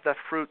add the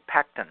fruit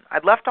pectin.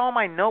 I'd left all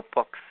my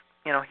notebooks,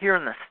 here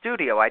in the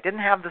studio. I didn't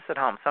have this at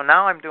home. So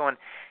now I'm doing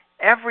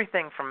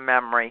everything from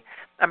memory.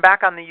 I'm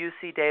back on the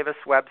UC Davis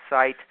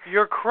website.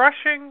 You're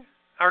crushing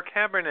our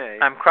Cabernet.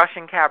 I'm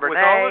crushing Cabernet. With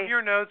all of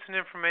your notes and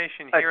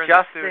information here in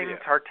the studio. Adjusting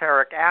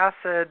tartaric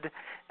acid,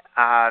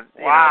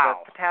 the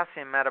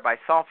potassium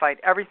metabisulfite,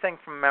 everything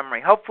from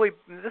memory. Hopefully,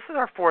 this is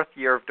our 4th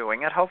year of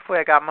doing it. Hopefully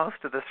I got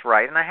most of this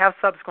right, and I have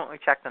subsequently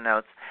checked the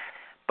notes.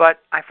 But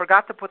I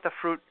forgot to put the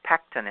fruit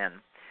pectin in,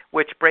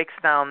 which breaks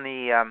down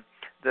the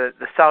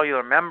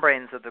cellular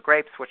membranes of the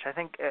grapes, which I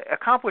think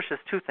accomplishes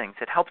two things.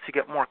 It helps you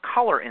get more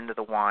color into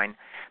the wine,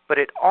 but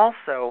it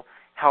also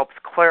helps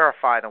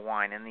clarify the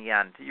wine in the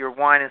end. Your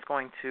wine is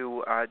going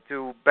to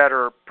do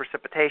better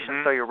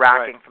precipitation, so your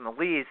racking from the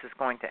lees is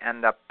going to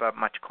end up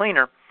much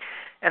cleaner.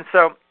 And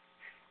so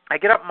I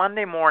get up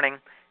Monday morning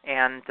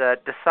and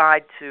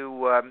decide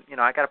to,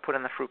 I got to put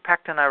in the fruit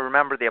pectin. I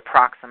remember the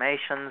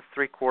approximations,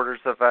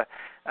 3/4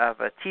 of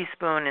a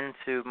teaspoon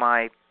into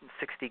my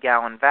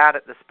 60-gallon vat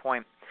at this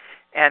point.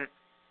 And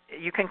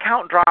you can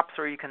count drops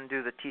or you can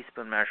do the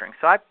teaspoon measuring.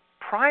 So I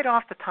pried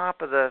off the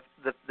top of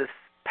this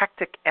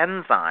pectic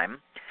enzyme,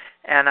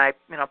 and I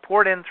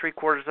poured in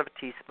 3/4 of a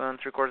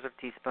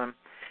teaspoon,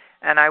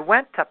 and I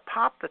went to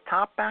pop the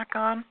top back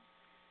on.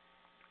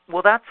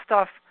 Well, that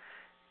stuff,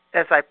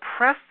 as I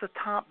pressed the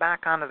top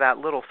back onto that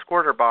little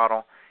squirter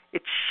bottle,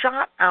 it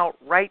shot out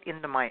right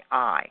into my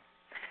eye.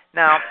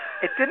 Now,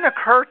 it didn't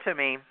occur to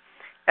me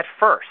at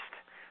first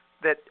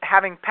that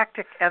having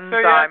pectic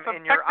enzyme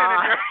in your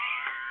eye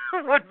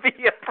would be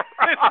a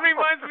problem. This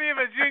reminds me of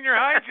a junior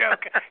high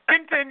joke.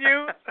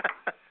 Continue.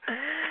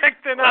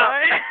 Pectin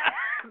eye.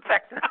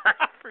 Pectin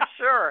eye, for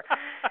sure.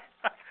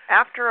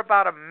 After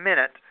about a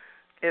minute,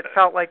 it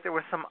felt like there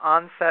was some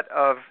onset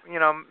of,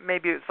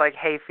 maybe it was like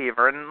hay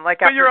fever. And like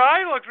but your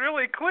eye looked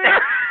really clear.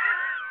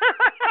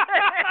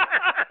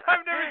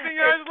 I've never seen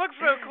your eyes look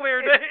so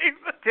clear, Dave.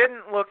 It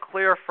didn't look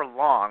clear for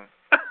long.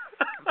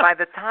 By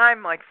the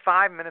time like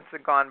 5 minutes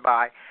had gone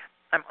by,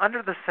 I'm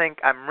under the sink,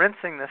 I'm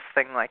rinsing this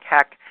thing like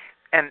heck,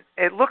 and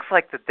it looks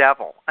like the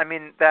devil. I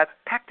mean, that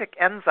pectic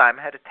enzyme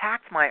had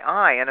attacked my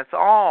eye, and it's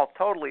all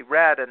totally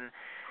red, and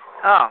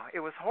it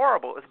was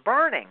horrible. It was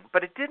burning,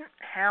 but it didn't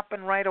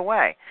happen right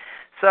away.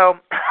 So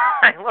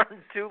I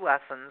learned 2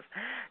 lessons.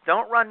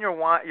 Don't run your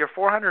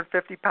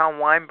 450-pound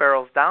wine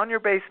barrels down your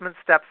basement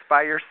steps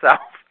by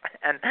yourself,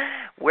 and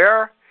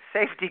wear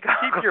safety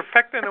goggles. Keep your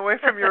pectin away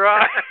from your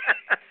eye.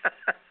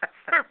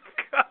 For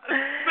God's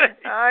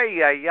sake.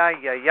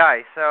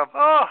 Ay. So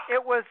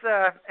it was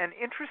an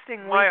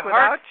interesting week without you. My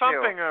heart's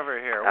thumping over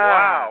here.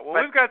 Wow.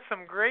 Well, we've got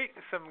some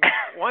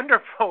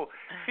wonderful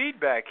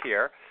feedback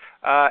here.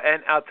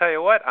 And I'll tell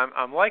you what,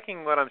 I'm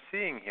liking what I'm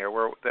seeing here.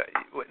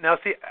 Now,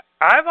 see,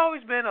 I've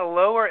always been a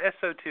lower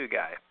SO2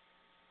 guy.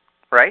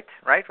 Right.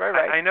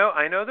 I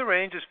know the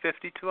range is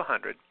 50 to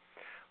 100,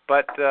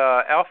 but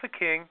Alpha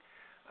King,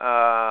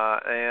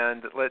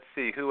 and let's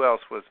see, who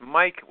else was?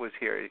 Mike was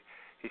here.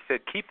 He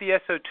said, keep the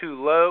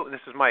SO2 low.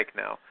 This is Mike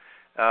now.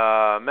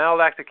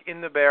 Malolactic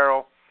in the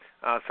barrel.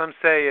 Some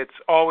say it's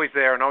always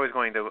there and always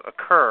going to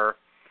occur.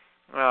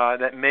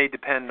 That may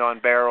depend on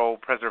barrel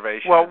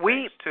preservation. Well,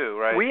 too,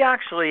 right? We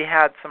actually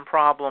had some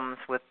problems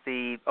with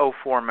the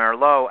 04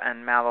 Merlot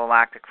and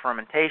malolactic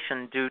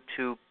fermentation due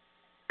to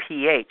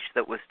pH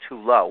that was too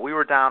low. We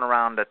were down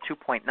around a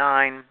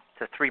 2.9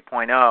 to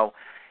 3.0,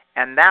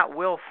 and that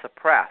will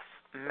suppress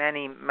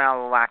many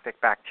malolactic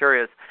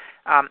bacteria.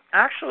 I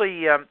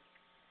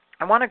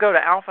want to go to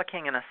Alpha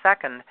King in a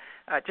second,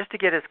 just to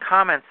get his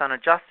comments on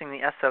adjusting the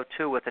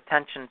SO2 with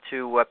attention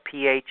to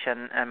pH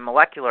and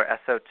molecular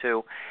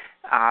SO2,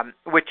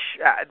 which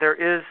there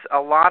is a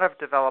lot of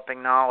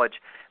developing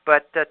knowledge.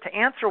 But to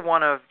answer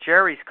one of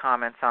Jerry's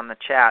comments on the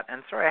chat,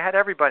 and sorry, I had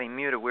everybody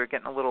muted. We were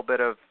getting a little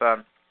bit of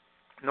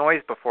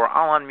noise before.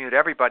 I'll unmute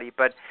everybody.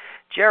 But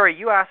Jerry,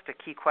 you asked a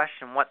key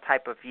question, what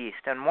type of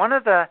yeast? And one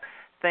of the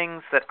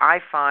things that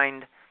I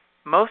find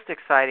most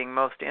exciting,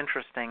 most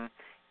interesting,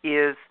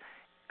 is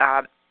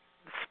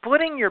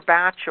splitting your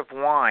batch of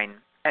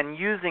wine and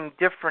using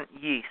different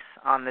yeasts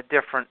on the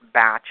different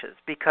batches,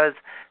 because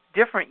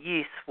different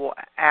yeasts will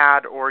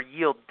add or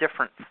yield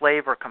different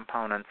flavor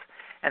components.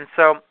 And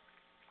so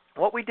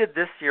what we did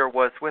this year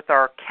was with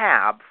our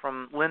cab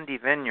from Lindy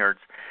Vineyards,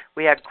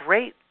 we had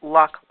great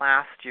luck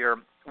last year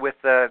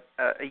with a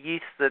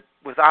yeast that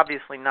was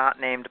obviously not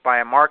named by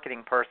a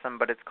marketing person,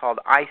 but it's called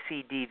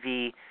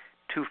ICDV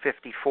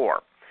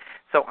 254.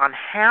 So on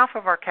half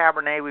of our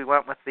Cabernet, we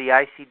went with the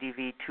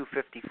ICDV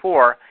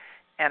 254,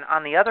 and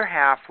on the other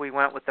half, we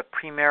went with the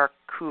Premier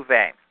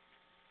Cuvée.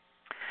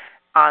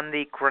 On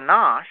the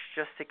Grenache,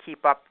 just to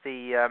keep up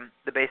the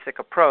basic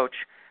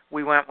approach,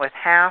 we went with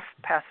half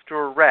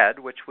Pasteur Red,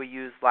 which we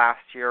used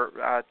last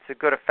year to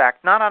good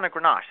effect. Not on a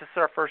Grenache. This is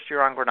our first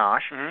year on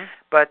Grenache,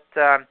 but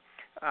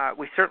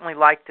we certainly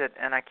liked it,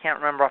 and I can't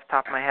remember off the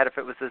top of my head if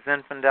it was the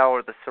Zinfandel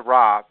or the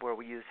Syrah where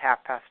we used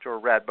half Pasteur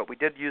Red, but we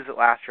did use it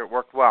last year. It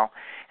worked well.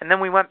 And then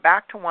we went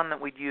back to one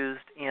that we'd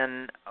used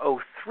in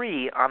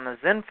 03 on the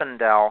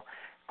Zinfandel.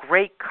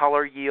 Great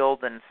color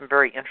yield and some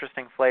very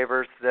interesting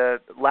flavors, the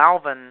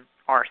Lalvin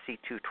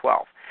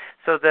RC212.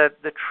 So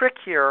the trick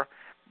here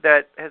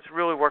that has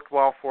really worked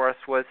well for us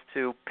was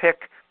to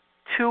pick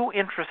 2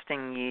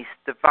 interesting yeasts,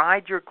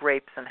 divide your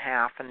grapes in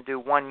half, and do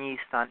 1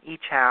 yeast on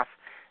each half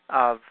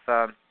of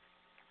the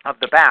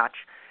batch.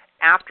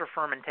 After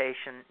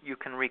fermentation, you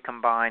can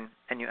recombine,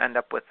 and you end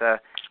up with a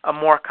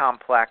more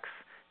complex,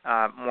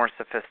 more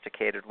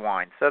sophisticated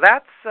wine. So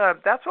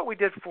that's what we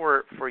did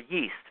for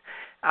yeast.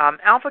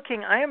 Alpha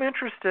King, I am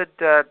interested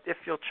if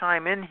you'll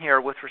chime in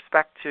here with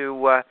respect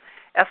to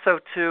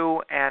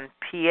SO2 and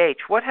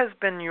pH. What has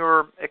been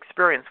your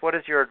experience? What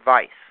is your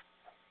advice?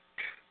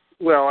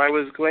 Well, I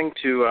was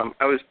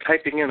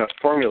typing in a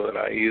formula that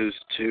I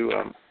used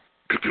to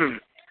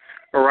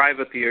arrive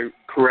at the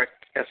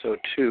correct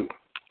SO2.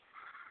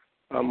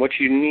 What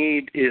you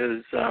need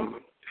is,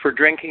 for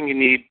drinking, you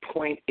need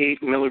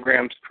 0.8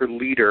 milligrams per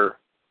liter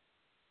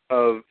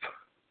of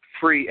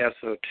free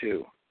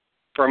SO2,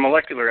 or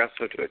molecular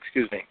SO2,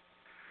 excuse me.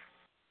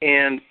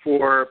 And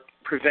for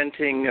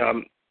preventing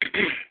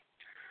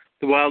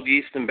the wild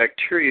yeast and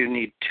bacteria, you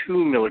need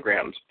 2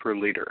 milligrams per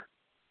liter.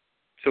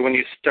 So when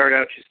you start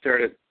out, you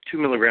start at 2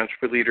 milligrams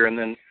per liter, and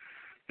then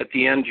at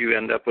the end you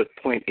end up with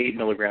 0.8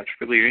 milligrams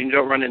per liter. You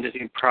don't run into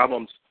any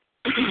problems,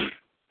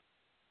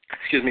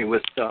 excuse me,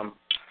 with the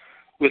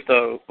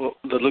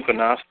Luca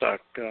Nostock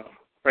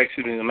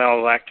the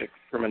malolactic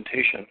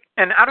fermentation.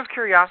 And out of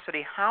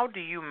curiosity, how do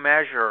you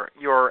measure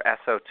your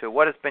SO2?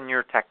 What has been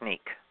your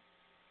technique?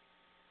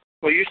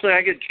 Well, usually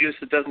I get juice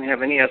that doesn't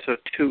have any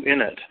SO2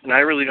 in it, and I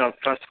really don't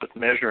fuss with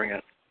measuring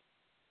it.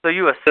 So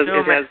you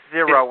assume it's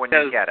zero when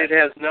you get it. It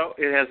has no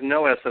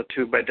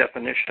SO2 by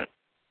definition,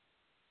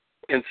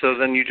 and so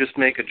then you just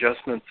make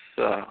adjustments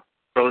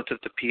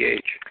relative to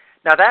pH.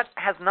 Now that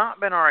has not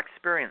been our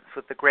experience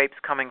with the grapes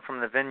coming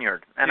from the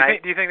vineyard. And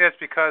do you think that's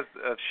because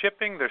of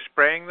shipping? They're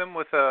spraying them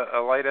with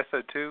a light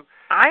SO2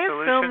 I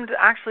solution? assumed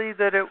actually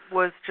that it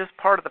was just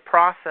part of the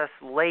process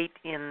late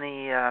in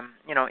the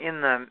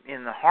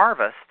in the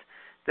harvest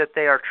that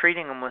they are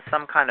treating them with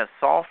some kind of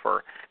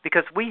sulfur,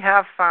 because we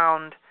have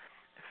found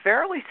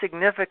fairly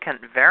significant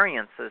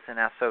variances in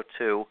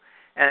SO2,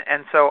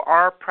 and so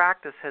our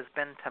practice has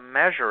been to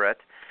measure it.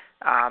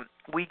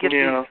 We get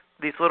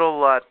these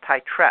little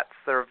titrettes.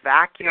 They're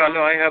vacuum.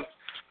 No,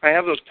 I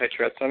have those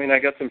titrettes. I mean, I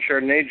got some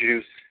Chardonnay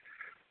juice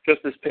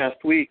just this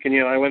past week,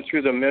 and I went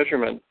through the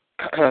measurement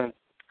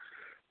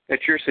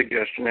at your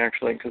suggestion,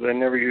 actually, because I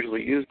never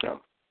usually use them.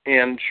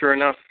 And sure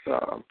enough,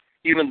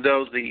 even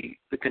though the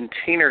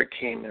container it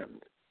came in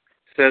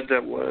said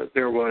that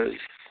there was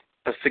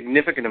a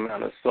significant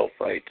amount of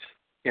sulfite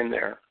in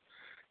there,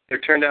 there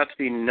turned out to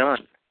be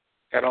none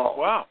at all.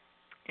 Wow,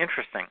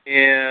 interesting.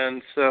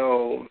 And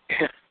so,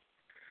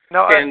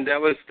 and that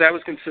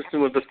was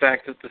consistent with the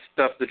fact that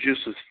the juice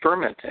was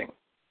fermenting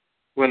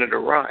when it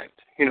arrived,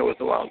 with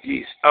the wild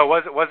yeast. Oh,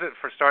 was it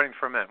for starting to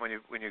ferment when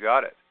you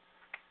got it?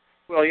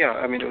 Well, yeah.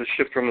 I mean, it was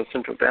shipped from the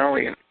Central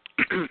Valley, and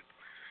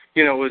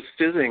it was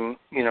fizzing.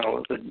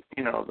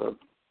 The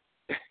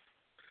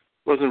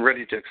wasn't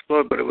ready to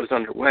explode, but it was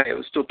underway. It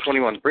was still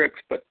 21 bricks,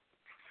 but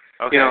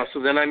okay.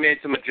 So then I made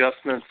some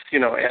adjustments.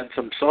 Add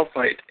some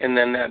sulfite, and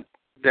then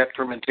that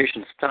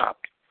fermentation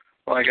stopped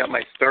while I got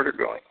my starter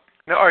going.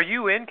 Now, are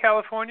you in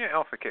California,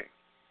 Alpha King?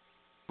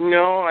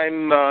 No,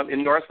 I'm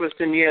in Northwest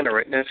Indiana,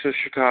 right next to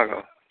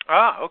Chicago.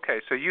 Ah, okay.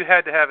 So you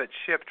had to have it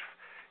shipped.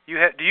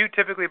 Do you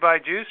typically buy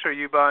juice, or are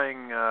you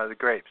buying the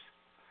grapes?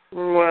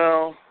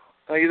 Well,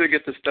 I either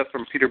get the stuff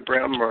from Peter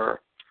Brem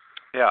or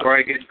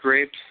I get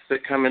grapes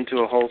that come into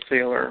a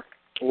wholesaler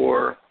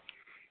or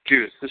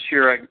juice. This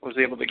year I was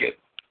able to get,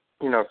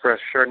 fresh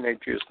Chardonnay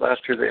juice.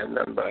 Last year they had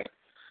none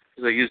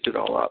because I used it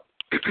all up.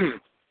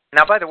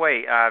 Now, by the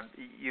way,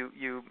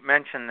 you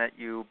mentioned that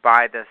you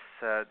buy this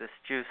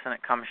juice and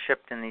it comes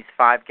shipped in these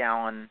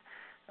 5-gallon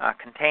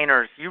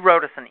containers. You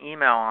wrote us an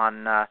email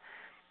on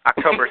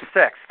October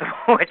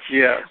 6th, which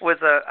was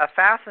a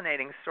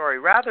fascinating story.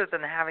 Rather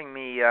than having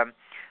me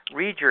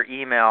read your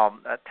email,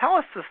 tell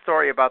us the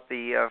story about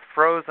the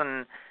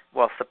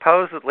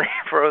supposedly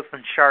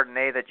frozen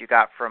Chardonnay that you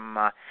got from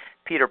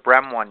Peter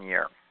Brem one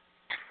year.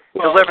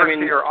 Well, Delivered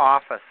to your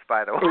office,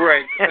 by the way.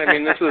 Right. I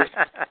mean, this was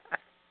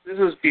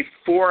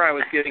before I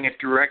was getting it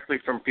directly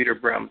from Peter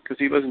Brem, because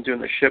he wasn't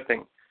doing the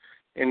shipping.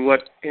 And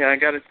I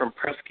got it from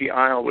Presque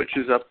Isle, which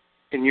is up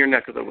in your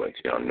neck of the woods,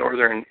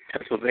 northern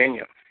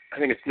Pennsylvania. I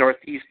think it's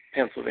northeast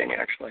Pennsylvania,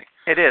 actually.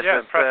 It is.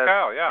 Yeah, Presque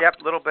Isle, yeah.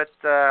 Yep, a little bit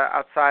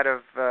outside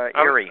of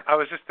Erie. I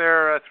was just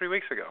there 3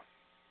 weeks ago.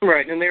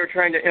 Right, and they were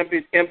trying to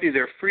empty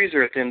their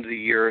freezer at the end of the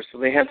year, so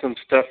they had some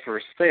stuff for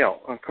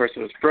sale. Of course, it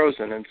was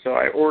frozen, and so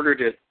I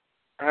ordered it,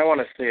 I want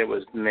to say it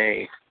was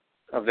May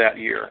of that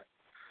year.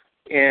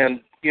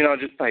 And,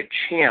 just by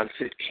chance,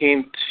 it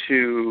came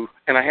to,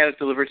 and I had it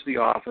delivered to the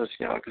office,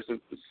 because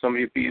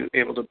somebody would be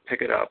able to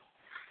pick it up.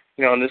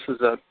 And this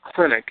is a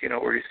clinic,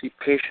 where you see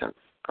patients.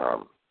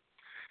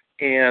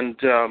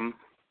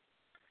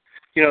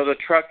 The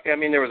truck,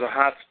 there was a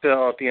hot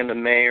spell at the end of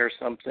May or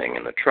something,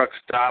 and the truck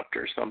stopped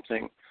or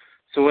something.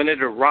 So when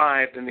it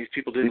arrived, and these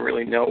people didn't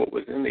really know what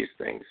was in these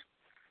things,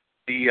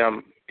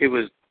 the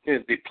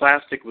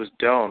plastic was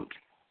domed.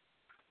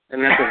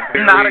 And that's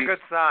not a good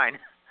sign.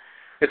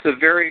 It's a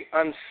very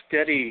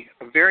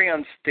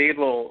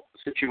unstable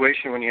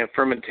situation when you have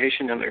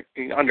fermentation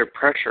under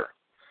pressure.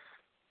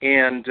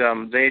 And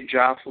they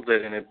jostled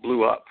it, and it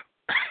blew up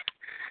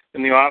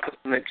in the office,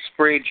 and they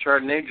sprayed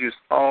Chardonnay juice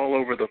all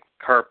over the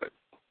carpet.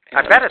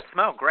 And I bet it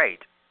smelled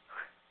great.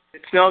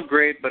 It smelled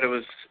great, but it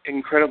was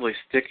incredibly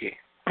sticky.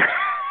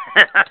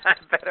 I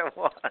bet it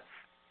was.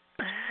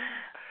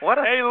 What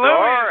a story. Hey,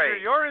 Louis,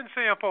 you're in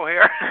sample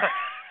here.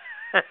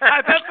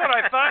 That's what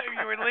I thought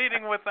you were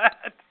leading with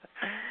that.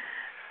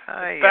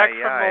 Back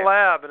from the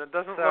lab, and it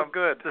doesn't look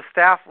good. The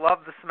staff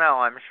loved the smell,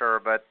 I'm sure,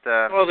 but...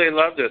 Well, they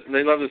loved it.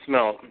 They loved the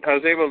smell. I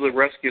was able to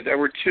rescue... There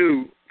were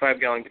 2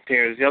 5-gallon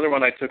containers. The other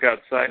one I took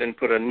outside and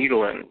put a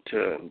needle in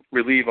to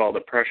relieve all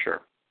the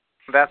pressure.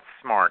 That's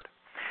smart.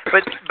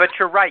 But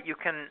you're right. You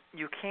can.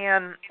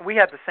 We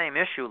had the same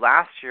issue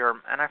last year,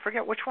 and I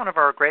forget which one of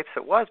our grapes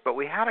it was, but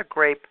we had a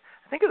grape,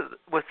 I think it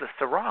was the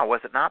Syrah,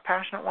 was it not,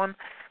 Passionate One,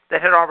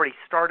 that had already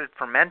started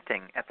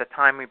fermenting at the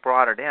time we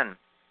brought it in.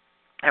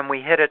 And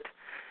we hit it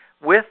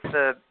with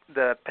the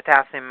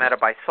potassium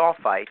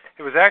metabisulfite.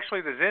 It was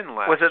actually the Zin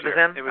last year. Was it the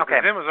Zin?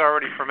 The Zin was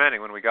already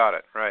fermenting when we got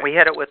it, right. We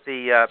hit it with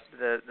the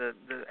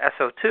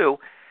SO2,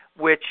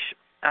 which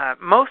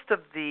most of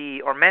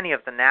or many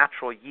of the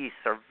natural yeasts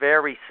are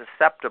very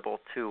susceptible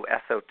to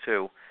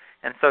SO2,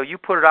 and so you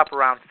put it up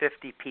around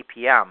 50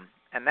 ppm,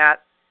 and I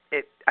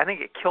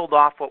think it killed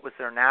off what was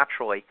there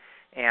naturally,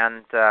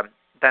 and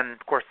then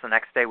of course the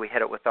next day we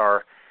hit it with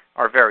our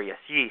various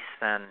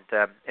yeasts, and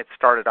it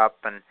started up,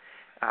 and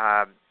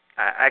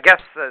I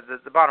guess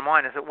the bottom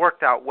line is it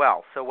worked out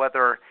well. So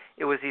whether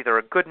it was either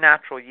a good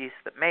natural yeast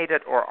that made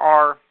it or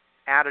our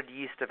added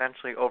yeast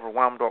eventually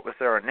overwhelmed what was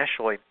there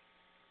initially,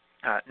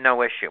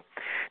 no issue.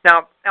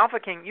 Now, Alpha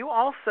King, you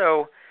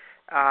also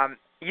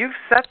you've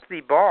set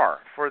the bar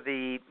for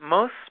the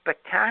most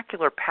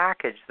spectacular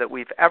package that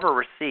we've ever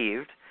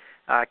received.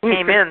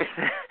 Came in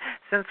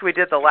since we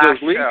did the last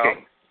show.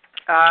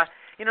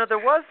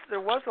 There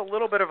was a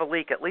little bit of a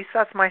leak. At least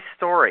that's my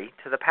story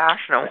to the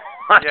passionate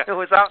one. Yeah. It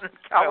was out in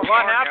California.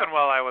 What happened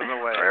while I was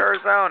away?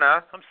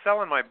 Arizona. I'm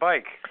selling my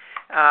bike.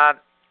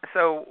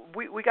 So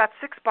we got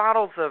 6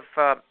 bottles of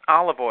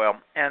olive oil,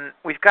 and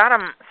we've got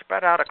them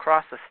spread out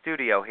across the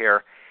studio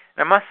here.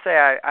 And I must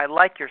say I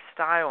like your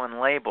style and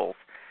labels.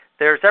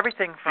 There's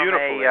everything from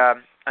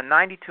a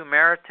 92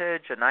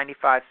 Meritage, a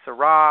 95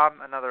 Syrah,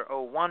 another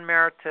 01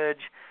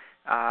 Meritage,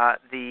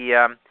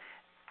 the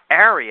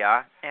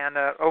Area, and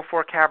a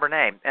 04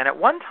 Cabernet. And at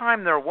one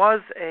time there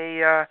was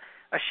a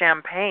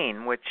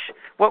champagne. What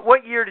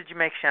year did you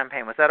make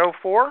champagne? Was that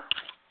 04?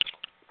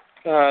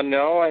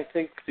 No, I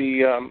think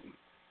I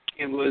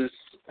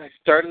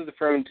started the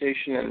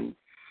fermentation in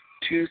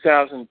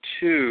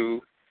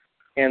 2002,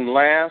 and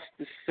last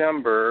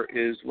December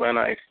is when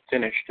I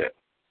finished it.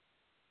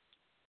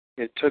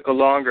 It took a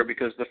longer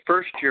because the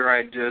first year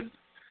I did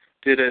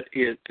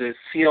it, the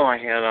seal I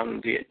had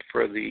on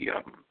for the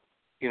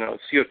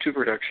CO2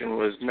 production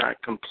was not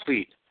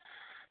complete.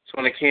 So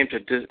when it came to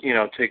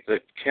take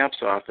the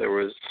caps off, there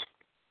was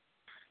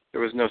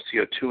no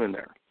CO2 in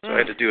there. So I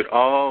had to do it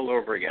all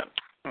over again.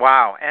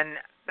 Wow, and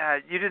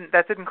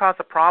that didn't cause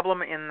a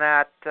problem in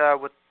that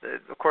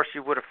of course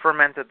you would have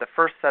fermented the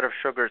first set of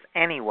sugars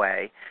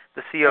anyway.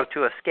 The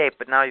CO2 escaped,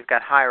 but now you've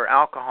got higher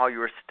alcohol. You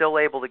were still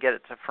able to get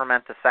it to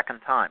ferment the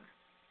second time.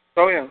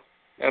 Oh yeah,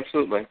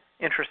 absolutely.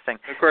 Interesting.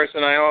 Of course,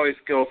 and I always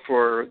go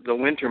for the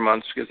winter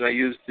months because I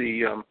use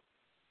the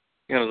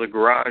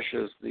garage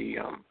as the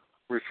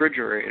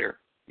refrigerator.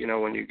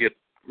 When you get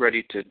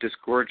ready to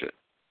disgorge it.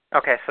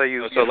 Okay, so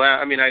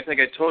I think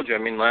I told you.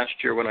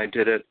 Last year when I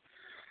did it,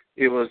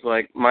 it was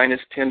like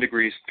minus 10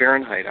 degrees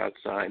Fahrenheit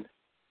outside,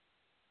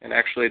 and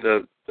actually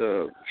the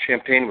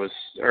champagne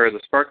the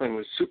sparkling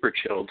was super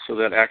chilled. So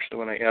that actually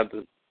when I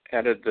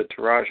added the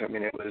tirage,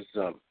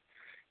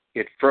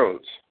 it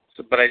froze.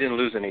 So, but I didn't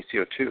lose any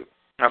CO2.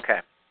 Okay.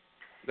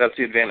 That's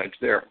the advantage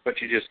there.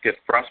 But you just get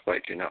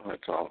frostbite,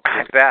 that's all.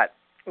 I bet.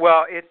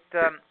 Well, it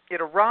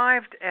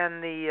arrived,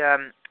 and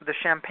the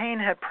champagne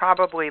had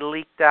probably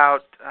leaked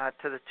out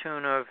to the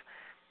tune of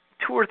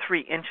 2 or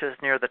 3 inches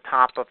near the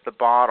top of the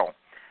bottle,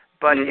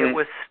 but it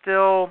was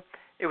still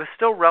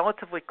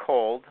relatively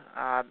cold.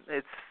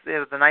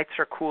 The nights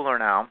are cooler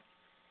now,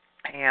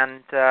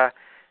 and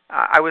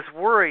I was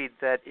worried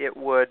that it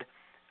would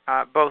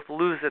both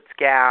lose its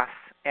gas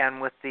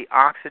and with the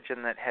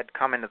oxygen that had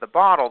come into the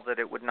bottle that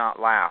it would not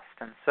last.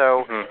 And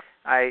so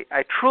I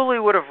truly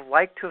would have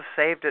liked to have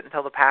saved it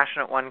until the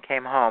passionate one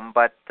came home,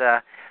 but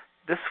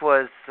this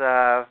was,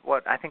 I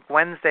think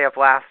Wednesday of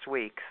last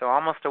week, so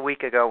almost a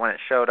week ago when it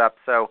showed up.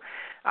 So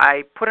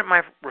I put it in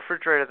my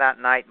refrigerator that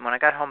night, and when I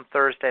got home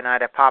Thursday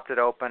night, I popped it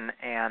open,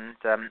 and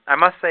I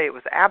must say it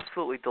was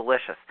absolutely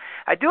delicious.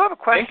 I do have a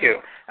question. Thank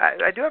you.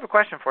 I do have a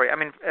question for you.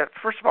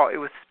 First of all, it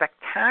was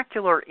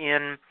spectacular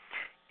in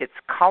its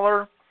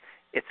color,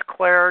 its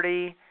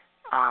clarity,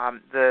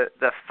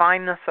 the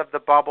fineness of the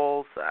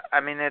bubbles.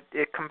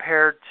 It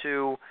compared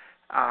to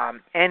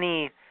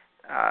any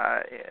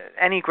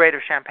grade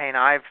of champagne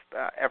I've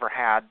ever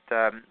had,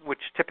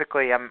 which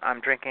typically I'm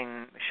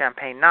drinking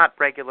champagne not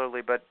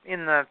regularly, but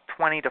in the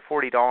 $20 to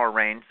 $40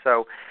 range.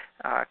 So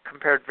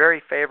compared very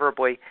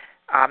favorably.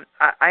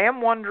 I am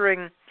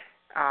wondering,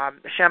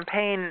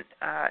 champagne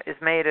is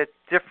made at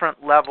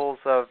different levels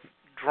of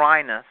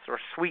dryness or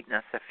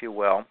sweetness, if you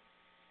will.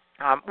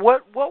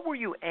 What were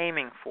you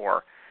aiming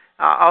for?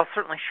 I'll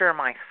certainly share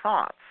my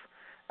thoughts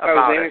about it.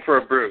 I was aiming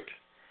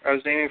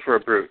for a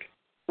brut.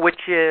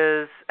 Which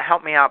is,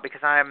 help me out,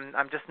 because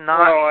I'm just not.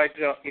 Well, I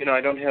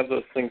don't have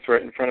those things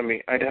right in front of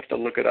me. I'd have to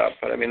look it up,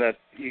 but that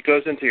it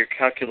goes into your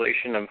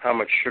calculation of how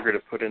much sugar to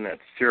put in that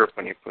syrup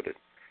when you put it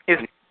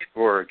in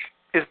gorge.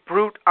 Is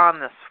brut on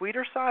the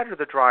sweeter side or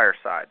the drier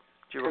side?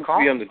 Do you recall? It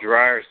would be on the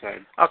drier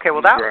side. Okay,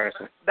 well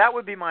that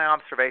would be my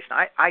observation.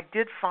 I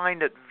did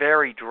find it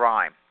very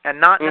dry, and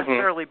not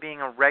necessarily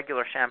being a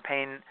regular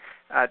champagne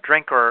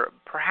drinker.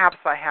 Perhaps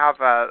I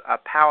have a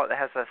palate that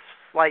has a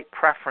slight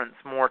preference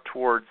more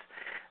towards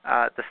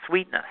the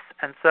sweetness,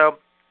 and so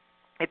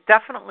it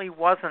definitely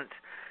wasn't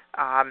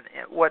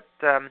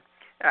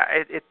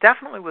it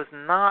definitely was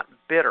not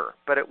bitter,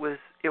 but it was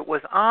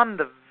on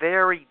the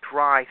very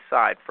dry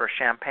side for a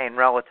champagne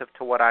relative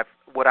to what I've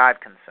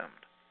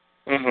consumed.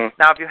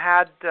 Now, have you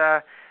had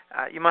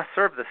you must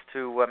serve this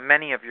to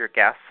many of your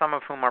guests, some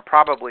of whom are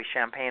probably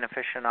champagne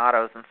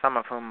aficionados and some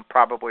of whom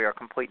probably are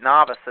complete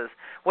novices.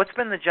 What's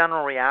been the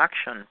general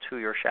reaction to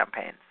your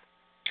champagnes?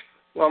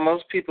 Well,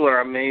 most people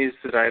are amazed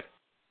that I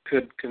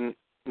can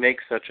make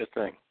such a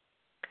thing.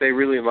 They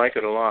really like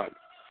it a lot.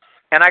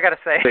 And I got to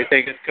say, they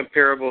think it's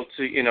comparable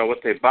to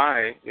what they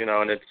buy,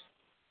 and it's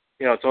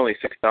only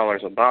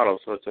 $6 a bottle,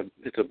 so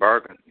it's a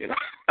bargain,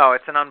 Oh,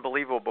 it's an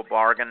unbelievable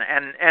bargain,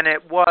 and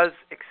it was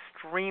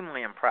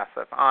extremely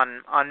impressive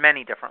on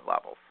many different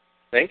levels.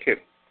 Thank you.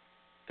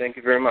 Thank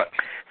you very much.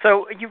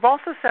 So you've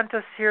also sent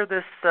us here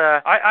this...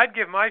 I'd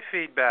give my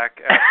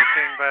feedback at the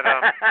thing, but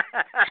of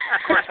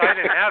course I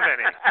didn't have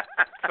any.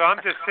 So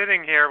I'm just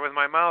sitting here with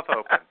my mouth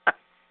open.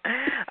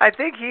 I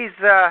think he's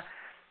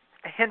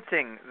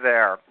hinting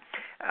there.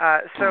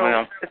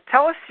 So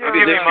tell us your...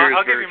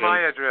 I'll give you my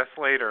address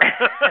later.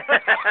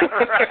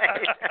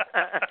 Right.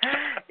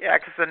 Yeah,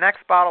 because the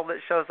next bottle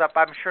that shows up,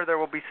 I'm sure there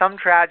will be some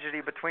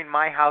tragedy between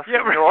my house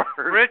and yours.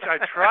 Rich, I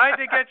tried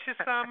to get you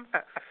some.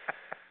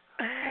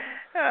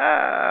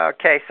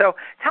 Okay, so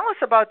tell us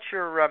about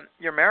your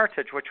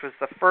Meritage, which was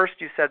the first,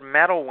 you said,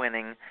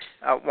 medal-winning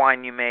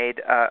wine you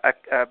made, a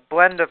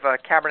blend of a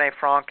Cabernet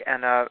Franc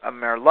and a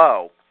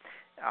Merlot.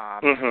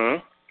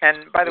 And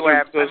by the way,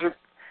 I've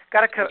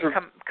got to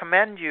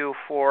commend you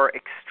for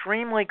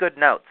extremely good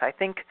notes. I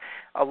think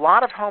a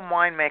lot of home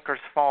winemakers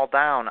fall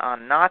down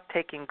on not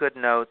taking good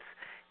notes.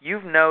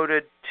 You've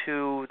noted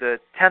to the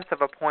tenth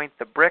of a point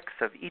the bricks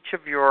of each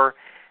of your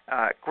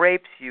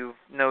grapes. You've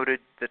noted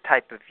the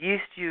type of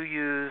yeast you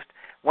used,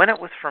 when it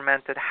was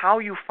fermented, how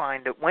you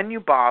find it, when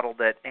you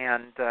bottled it,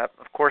 and,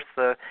 of course,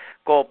 the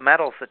gold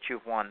medals that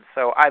you've won.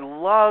 So I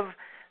love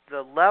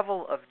the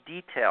level of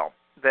detail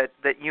that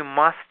you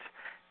must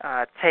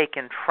take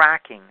in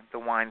tracking the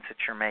wines that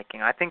you're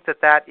making. I think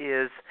that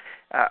is,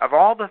 of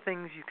all the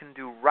things you can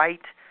do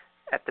right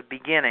at the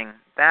beginning,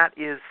 that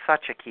is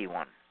such a key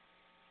one.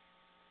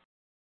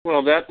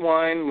 Well, that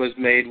wine was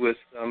made with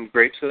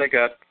grapes that I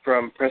got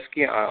from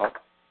Presque Isle.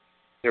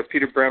 They're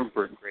Peter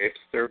Bremberg grapes.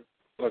 They're,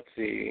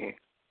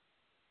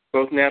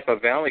 both Napa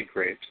Valley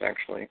grapes,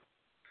 actually.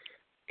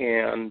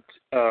 And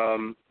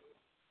I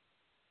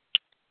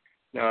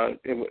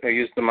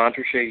used the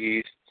Montrachet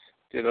yeast,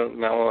 did a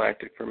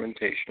malolactic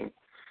fermentation.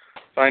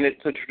 Find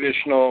it's a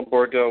traditional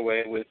Bordeaux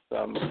way with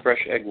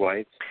fresh egg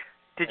whites.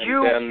 Did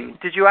you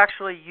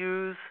actually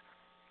use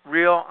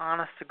real,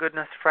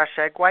 honest-to-goodness fresh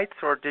egg whites,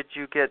 or did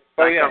you get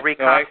a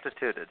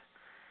reconstituted?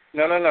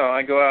 No.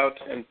 I go out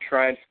and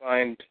try and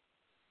find...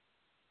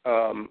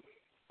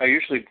 I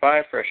usually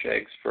buy fresh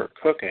eggs for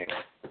cooking,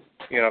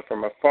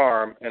 from a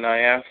farm, and I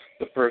ask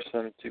the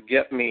person to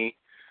get me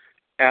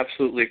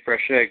absolutely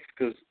fresh eggs,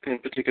 in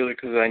particular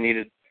because I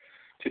needed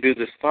to do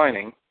this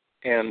fining,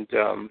 and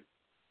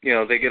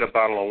they get a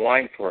bottle of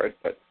wine for it,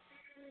 but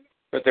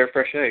they're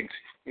fresh eggs.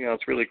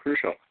 It's really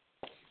crucial.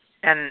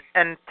 And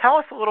tell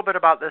us a little bit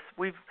about this.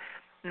 We've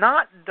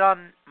not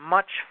done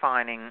much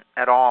fining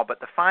at all, but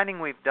the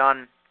fining we've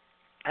done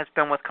has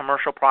been with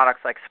commercial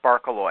products like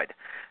Sparkleoid.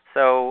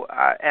 So,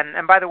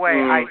 and by the way,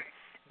 I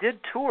did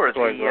tour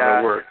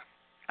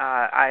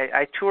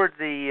I toured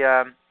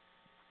the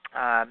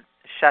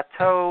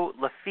Chateau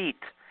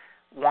Lafite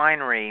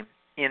winery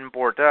in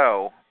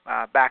Bordeaux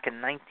back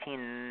in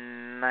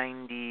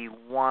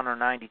 1991 or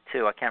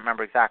 92. I can't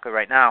remember exactly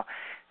right now.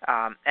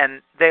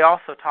 And they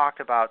also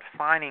talked about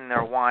fining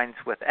their wines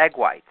with egg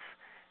whites.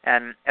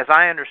 And as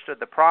I understood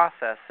the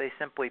process, they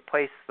simply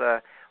place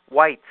the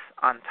whites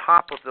on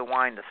top of the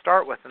wine to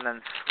start with, and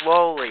then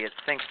slowly it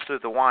sinks through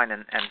the wine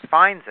and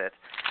fines it.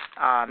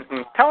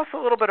 Tell us a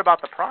little bit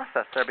about the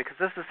process there, because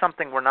this is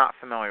something we're not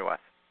familiar with.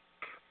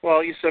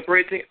 Well, you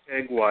separate the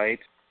egg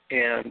white,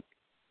 and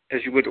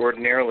as you would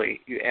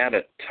ordinarily, you add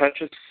a touch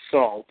of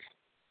salt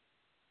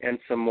and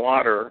some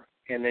water,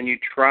 and then you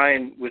try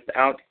and,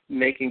 without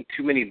making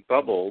too many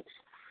bubbles,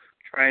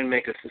 try and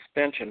make a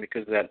suspension,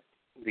 because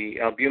the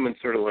albumin's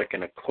sort of like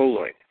in a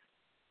colloid.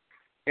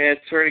 And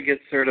it sort of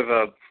gets sort of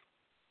a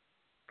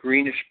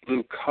greenish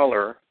blue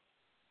color.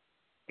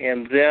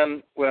 And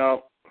then,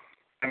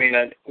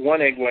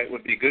 one egg white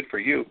would be good for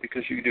you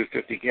because you do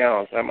 50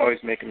 gallons. I'm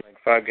always making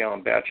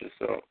 5-gallon batches,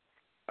 so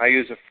I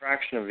use a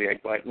fraction of the egg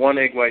white. 1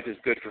 egg white is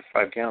good for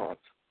 5 gallons.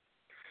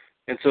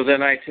 And so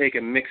then I take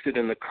and mix it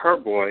in the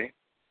carboy,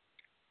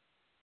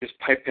 just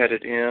pipette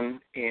it in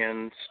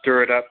and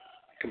stir it up,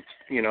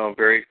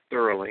 very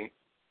thoroughly.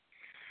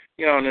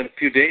 And in a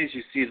few days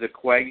you see the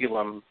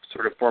coagulum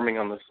sort of forming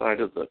on the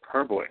side of the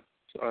carboy.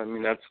 So,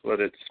 that's what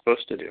it's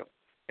supposed to do.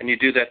 And you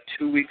do that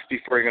 2 weeks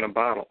before you're going to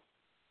bottle.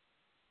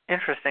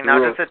 Interesting.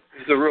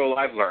 It's a rule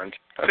I've learned.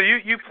 So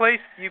you place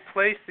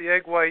the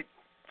egg white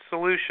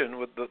solution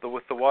with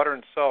the water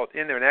and salt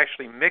in there and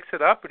actually mix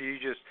it up, or do you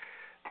just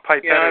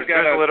pipette it,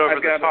 drizzle it over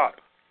the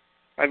top?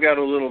 I've got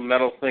a little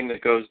metal thing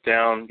that goes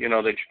down,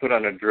 that you put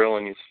on a drill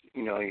and you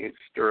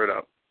stir it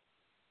up.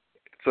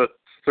 So it's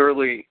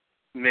thoroughly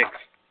mixed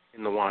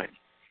in the wine.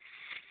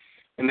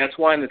 And that's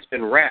wine that's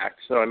been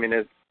racked, so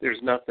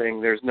there's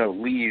no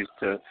leaves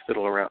to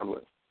fiddle around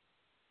with.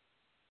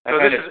 I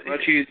find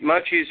it's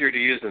much easier to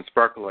use than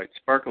Sparkaloid.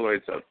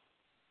 Sparkaloid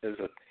is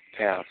a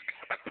task.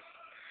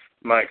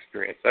 My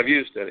experience. I've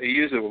used it. I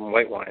use it with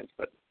white wines,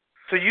 but.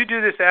 So you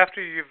do this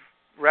after you've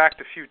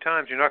racked a few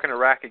times. You're not going to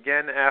rack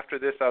again after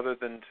this, other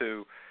than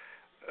to.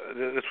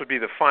 This would be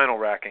the final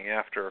racking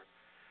after.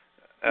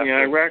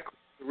 Yeah,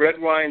 red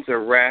wines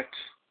are racked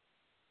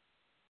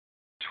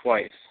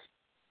twice.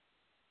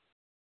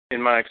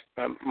 In my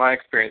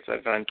experience,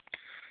 I've done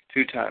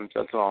 2 times.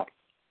 That's all.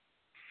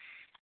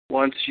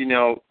 Once,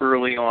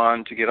 early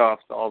on to get off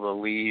all the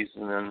lees,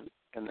 and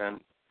then,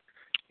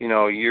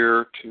 a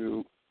year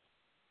to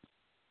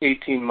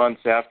 18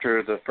 months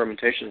after the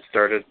fermentation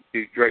started,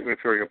 you right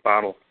before your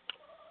bottle.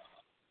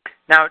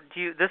 Now,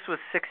 this was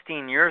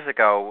 16 years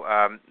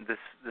ago. This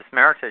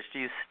Meritage. Do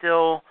you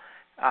still,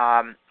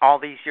 all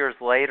these years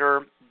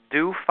later,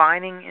 do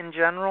fining in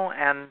general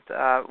and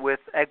with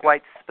egg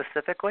whites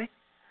specifically?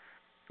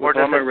 With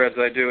all my reds,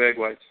 I do egg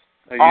whites.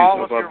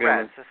 All of your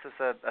reds. This is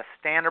a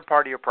standard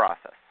part of your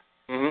process.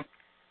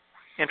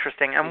 Mm-hmm.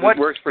 Interesting. And it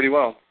works pretty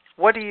well.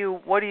 What do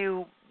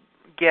you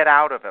get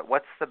out of it?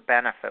 What's the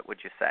benefit, would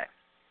you say?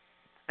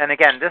 And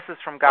again, this is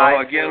from guys.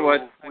 Oh, again,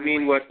 what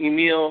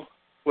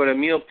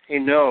Emile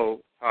Pinault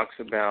talks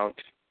about,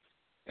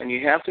 and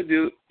you'd have to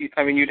do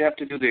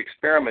the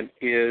experiment,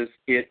 is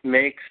it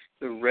makes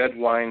the red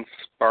wine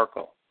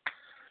sparkle.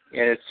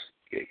 And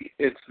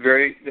it's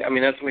very,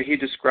 that's the way he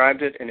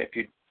described it, and if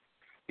you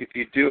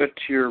do it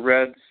to your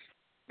reds,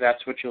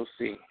 that's what you'll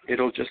see.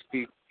 It'll just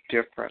be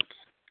different.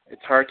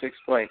 It's hard to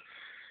explain.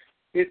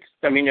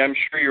 I'm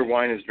sure your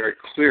wine is very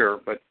clear,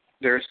 but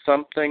there's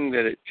something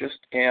that it just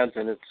adds,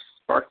 and it's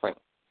sparkling.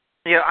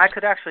 Yeah, I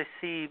could actually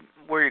see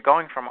where you're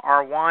going from.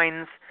 Our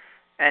wines,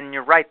 and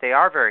you're right, they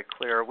are very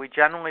clear. We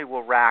generally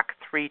will rack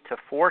 3 to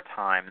 4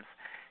 times,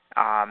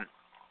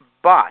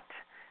 but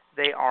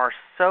they are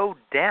so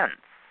dense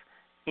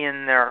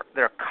in their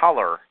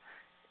color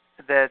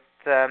that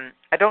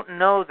I don't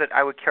know that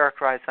I would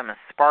characterize them as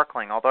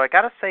sparkling, although I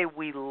got to say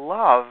we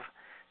love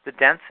the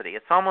density.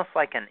 It's almost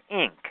like an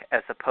ink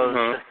as opposed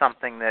to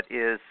something that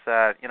is,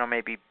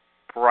 maybe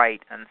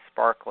bright and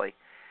sparkly.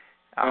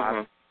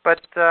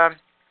 But,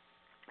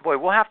 boy,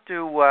 we'll have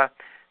to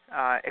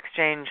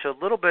exchange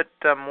a little bit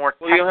more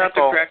technical. Well, you'll have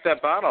to crack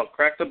that bottle.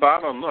 Crack the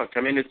bottle and look.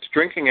 It's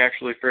drinking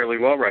actually fairly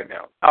well right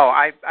now. Oh,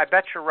 I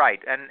bet you're right.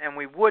 And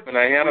we would. And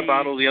I had a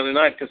bottle the other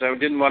night because I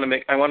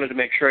wanted to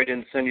make sure I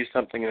didn't send you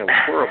something and it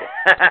was horrible.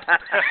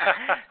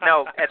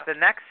 No, at the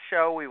next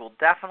show we will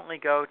definitely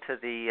go to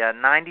the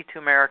 92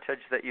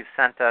 Meritage that you've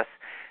sent us.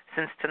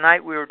 Since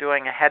tonight we were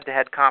doing a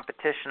head-to-head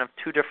competition of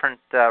 2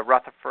 different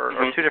Rutherford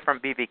or 2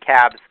 different BV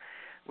Cabs,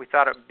 we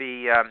thought it would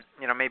be,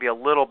 maybe a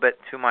little bit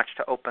too much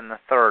to open the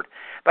third.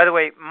 By the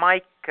way,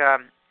 Mike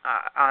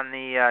on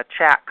the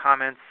chat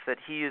comments that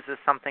he uses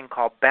something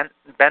called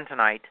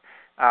bentonite,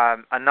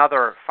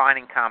 another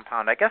fining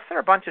compound. I guess there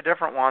are a bunch of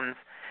different ones.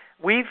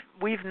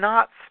 We've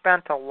not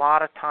spent a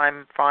lot of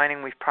time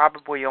fining. We've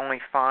probably only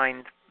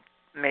fined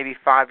maybe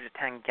 5 to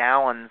 10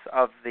 gallons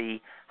of the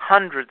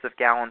hundreds of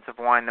gallons of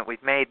wine that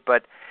we've made,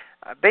 but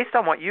based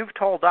on what you've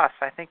told us,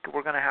 I think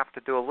we're going to have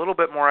to do a little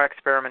bit more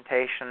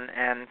experimentation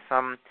and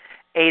some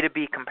A to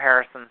B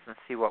comparisons and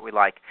see what we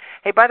like.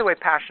 Hey, by the way,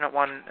 Passionate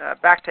One,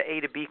 back to A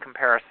to B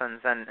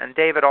comparisons, and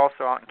David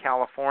also out in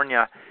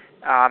California,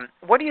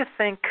 what do you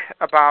think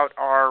about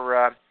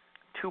our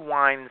 2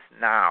 wines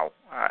now,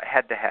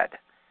 head-to-head?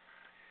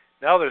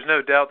 Now there's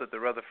no doubt that the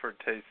Rutherford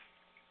tastes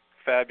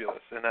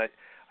fabulous, and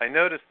I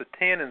noticed the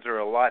tannins are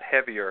a lot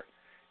heavier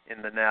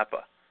in the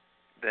Napa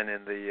than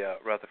in the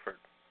Rutherford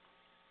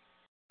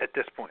at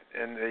this point,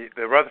 and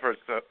the Rutherford's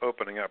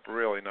opening up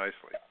really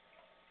nicely.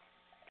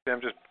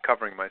 I'm just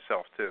covering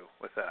myself too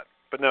with that,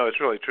 but no, it's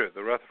really true.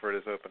 The Rutherford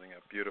is opening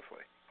up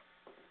beautifully.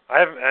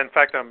 In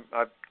fact,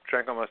 I've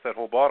drank almost that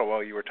whole bottle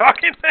while you were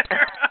talking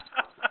there.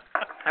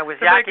 I was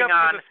to yakking make up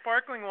on for the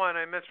sparkling one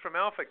I missed from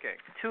Alpha King.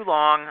 Too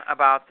long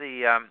about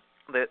the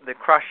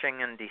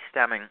crushing and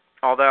destemming.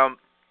 Although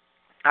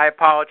I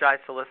apologize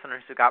to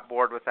listeners who got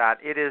bored with that.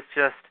 It is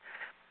just,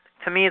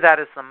 to me, that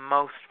is the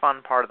most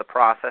fun part of the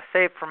process,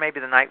 save for maybe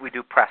the night we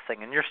do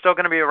pressing, and you're still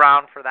going to be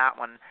around for that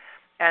one.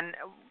 And,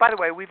 by the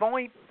way, we've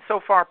only so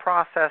far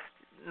processed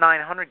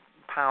 900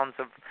 pounds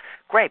of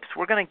grapes.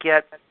 We're going to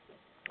get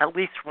at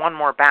least one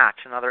more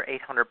batch, another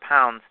 800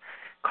 pounds.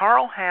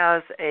 Carl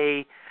has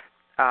a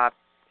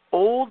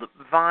old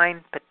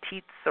vine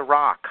Petite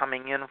Syrah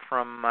coming in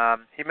from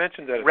he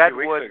mentioned that Redwood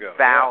a few weeks ago.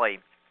 Valley.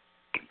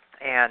 Yeah.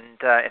 And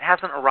it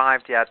hasn't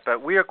arrived yet,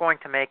 but we are going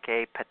to make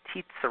a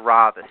Petite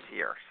Syrah this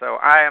year. So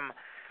I am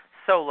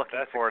so looking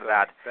forward to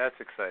that. That's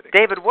exciting.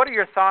 David, what are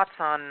your thoughts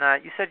on,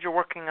 you said you're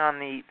working on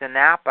the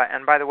Napa,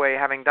 and by the way,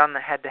 having done the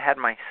head-to-head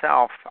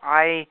myself,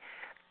 I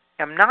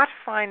am not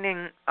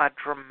finding a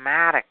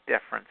dramatic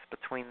difference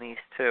between these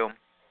two.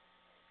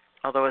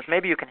 Although, as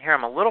maybe you can hear,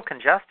 I'm a little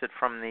congested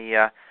from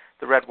the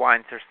red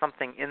wines. There's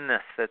something in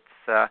this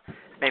that's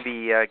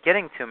maybe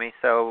getting to me,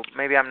 so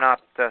maybe I'm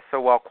not so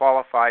well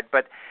qualified.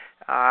 But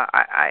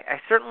I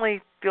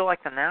certainly feel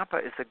like the Napa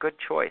is a good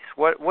choice.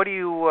 What do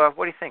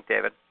you think,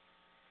 David?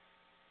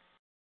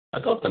 I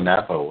thought the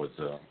Napa was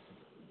a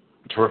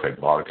terrific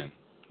bargain.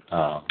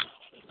 I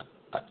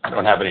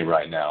don't have any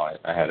right now.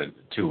 I had it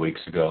 2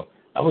 weeks ago.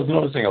 I was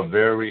noticing a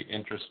very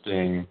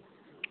interesting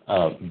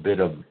bit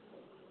of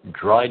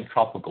dried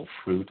tropical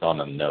fruit on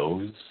the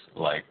nose.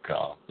 Like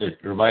it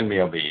reminded me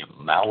of the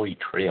Maui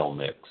Trail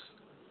mix.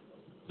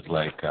 It's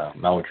like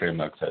Maui Trail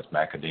mix has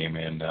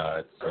macadamia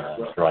nuts,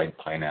 dried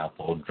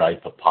pineapple,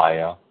 dried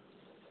papaya.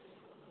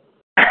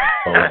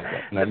 So,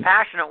 the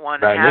passionate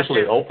one I has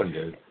initially opened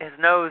it. His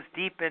nose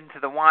deep into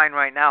the wine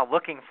right now,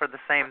 looking for the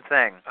same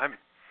thing.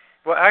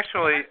 Well,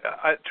 actually,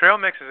 trail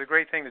mix is a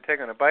great thing to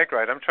take on a bike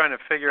ride. I'm trying to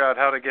figure out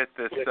how to get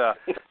this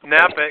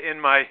Napa in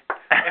my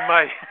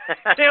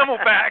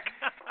Camelback.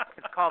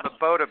 It's called the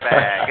Boda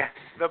bag.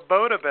 The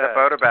Boda bag. The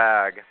Boda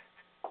bag.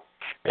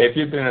 If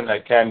you've been in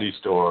that candy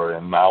store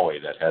in Maui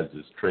that has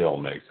this trail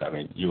mix, I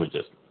mean, you would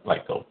just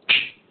like go,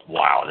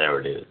 wow, there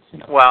it is. You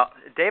know. Well,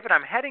 David,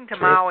 I'm heading to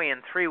Maui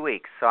in 3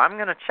 weeks, so I'm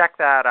going to check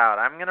that out.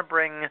 I'm going to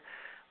bring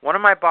one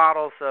of my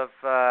bottles of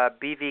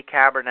BV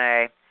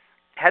Cabernet,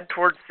 head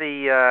towards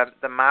the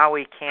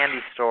Maui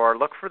candy store,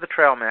 look for the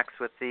trail mix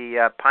with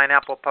the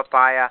pineapple,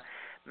 papaya,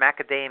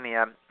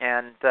 macadamia,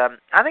 and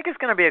I think it's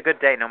going to be a good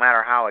day no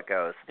matter how it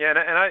goes. Yeah,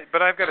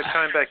 but I've got to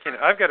chime back in.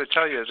 I've got to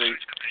tell you,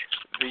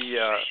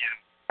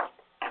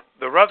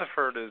 the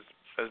Rutherford is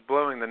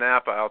blowing the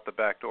Napa out the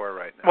back door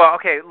right now. Well,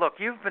 okay, look,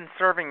 you've been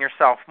serving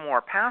yourself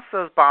more. Pass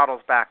those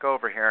bottles back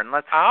over here, and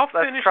let's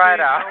try it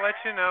out. I'll let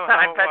you know how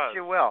I bet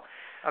you will.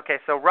 Okay,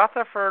 so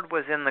Rutherford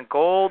was in the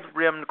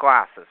gold-rimmed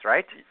glasses,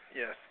 right?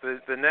 Yes,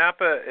 the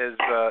Napa is,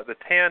 the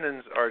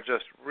tannins are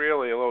just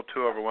really a little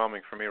too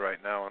overwhelming for me right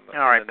now.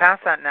 All right, pass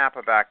that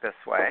Napa back this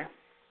way.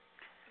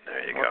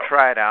 There you go. We'll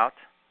try it out.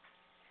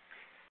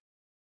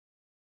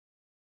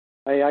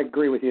 I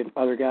agree with you,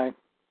 other guy.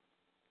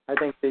 I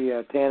think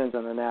the tannins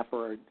on the Napa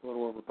are a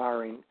little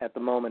overpowering at the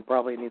moment.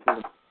 Probably needs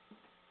to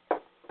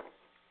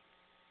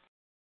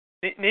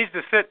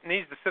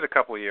sit a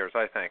couple of years,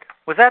 I think.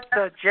 Was that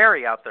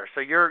Jerry out there?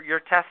 So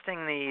you're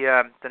testing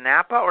the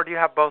Napa, or do you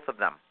have both of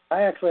them?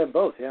 I actually have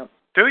both. Yeah.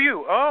 Do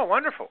you? Oh,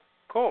 wonderful.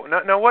 Cool.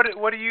 Now what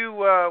do you?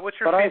 What's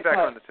your feedback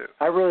on the two?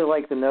 I really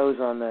like the nose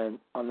on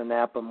the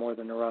Napa more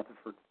than the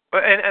Rutherford.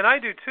 But and I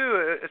do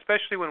too,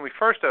 especially when we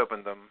first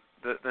opened them.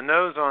 The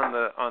nose on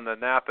the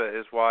Napa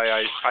is why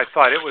I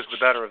thought it was the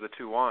better of the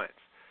two wines.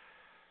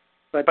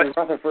 But the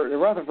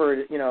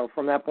Rutherford, you know,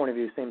 from that point of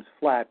view, seems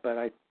flat. But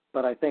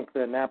I think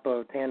the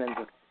Napa tannins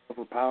are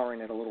overpowering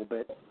it a little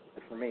bit,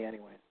 for me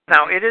anyway.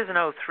 Now it is an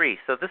 03,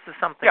 so this is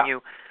something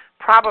you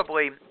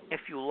probably,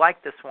 if you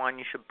like this wine,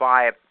 you should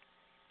buy it.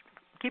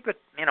 Keep it,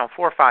 4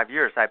 or 5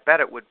 years. I bet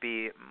it would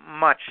be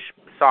much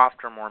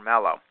softer, more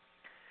mellow.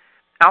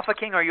 Alpha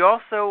King, are you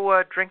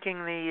also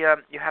drinking the?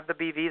 You have the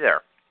BV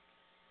there.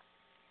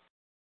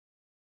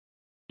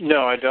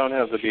 No, I don't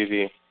have the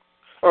BV.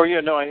 Oh,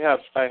 yeah, no, I have.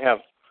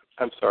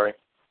 I'm sorry.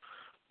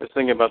 I was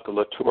thinking about the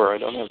Latour. I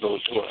don't have the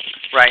Latour.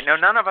 Right. No,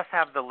 none of us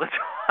have the Latour.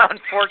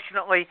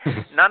 Unfortunately,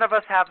 none of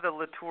us have the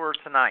Latour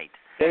tonight.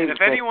 And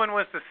if anyone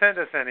wants to send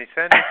us any,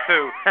 send it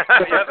to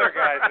the other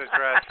guy's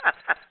address.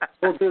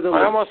 We'll do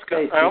I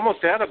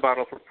almost had a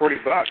bottle for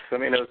 $40. I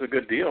mean, it was a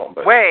good deal.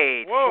 But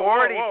wait,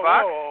 $40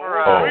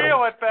 for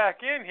reel it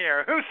back in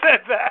here. Who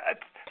said that?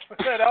 Was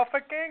that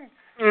Alpha King?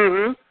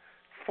 Mm-hmm.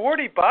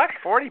 $40?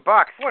 $40.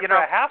 What, for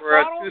a half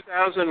for bottle?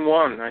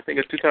 2001. I think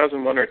it's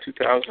 2001 or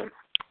 2000.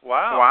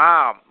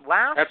 Wow.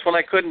 That's when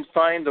I couldn't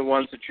find the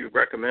ones that you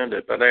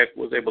recommended, but I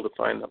was able to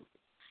find them.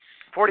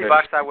 $40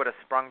 I would have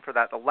sprung for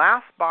that. The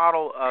last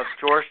bottle of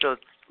Georges de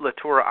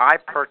Latour I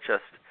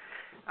purchased,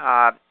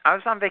 I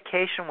was on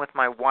vacation with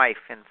my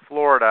wife in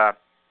Florida.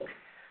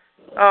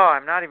 Oh,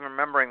 I'm not even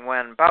remembering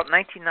when. About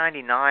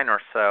 1999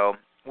 or so.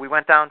 We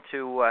went down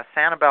to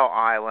Sanibel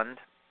Island.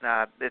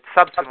 It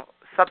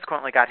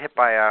subsequently got hit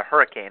by a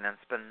hurricane and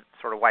it's been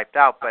sort of wiped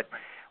out. But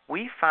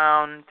we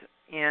found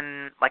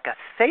in like a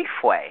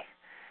Safeway,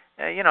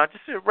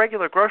 just a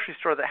regular grocery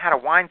store that had a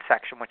wine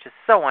section, which is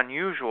so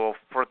unusual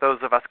for those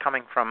of us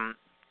coming from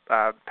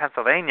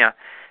Pennsylvania,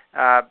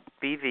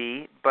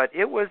 BV, but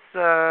it was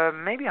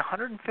maybe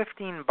 $115,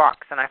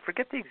 and I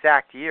forget the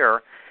exact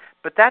year,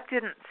 but that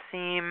didn't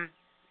seem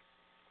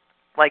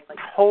like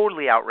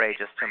totally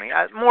outrageous to me.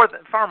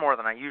 Far more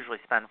than I usually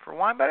spend for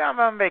wine, but I'm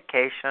on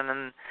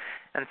vacation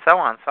and so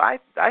on. So I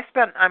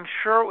spent, I'm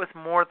sure it was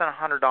more than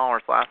 $100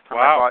 last time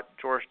I bought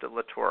Georges de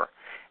Latour.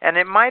 And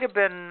it might have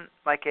been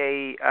like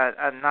a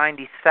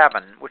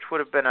 97, which would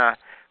have been a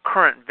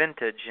current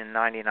vintage in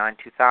 99,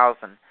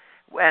 2000.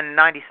 And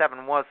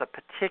 97 was a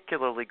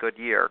particularly good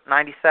year.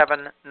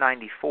 97,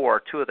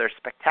 94, two of their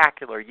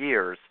spectacular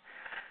years.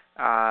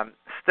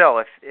 Still,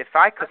 if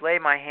I could lay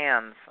my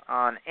hands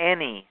on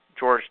any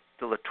Georges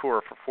de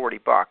Latour for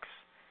 $40,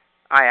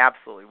 I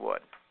absolutely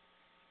would.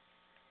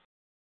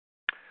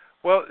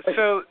 Well,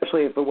 so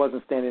especially if it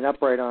wasn't standing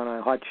upright on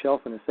a hot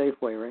shelf in a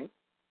Safeway, right?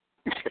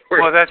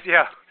 Well, that's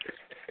yeah.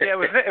 It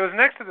was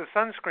next to the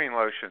sunscreen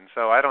lotion,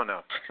 so I don't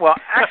know. Well,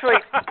 actually,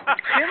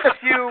 since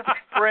you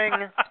bring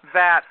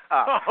that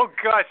up, oh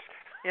gosh,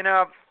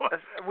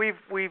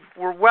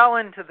 we're well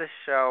into this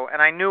show,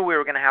 and I knew we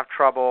were going to have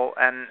trouble,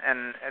 and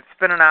it's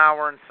been an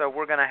hour, and so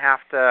we're going to have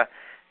to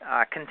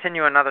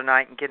continue another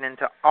night and get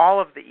into all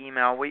of the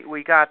email.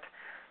 We got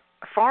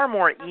far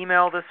more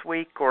email this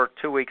week, or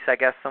 2 weeks, I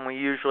guess, than we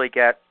usually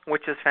get,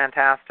 which is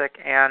fantastic.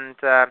 And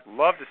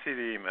love to see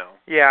the email.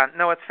 Yeah,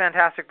 no, it's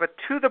fantastic. But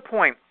to the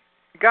point,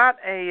 got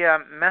a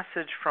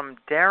message from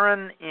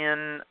Darren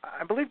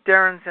I believe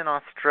Darren's in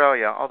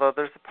Australia, although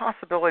there's a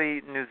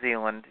possibility New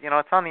Zealand.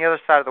 It's on the other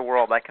side of the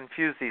world. I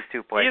confuse these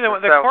two places. Either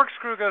way, the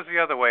corkscrew goes the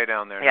other way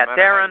down there. Yeah,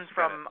 Darren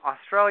from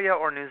Australia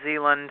or New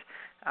Zealand.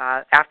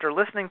 After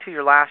listening to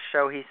your last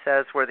show, he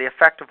says, where the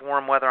effect of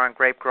warm weather on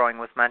grape growing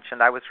was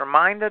mentioned, I was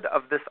reminded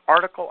of this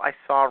article I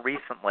saw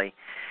recently,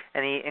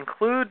 and he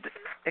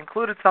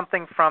included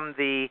something from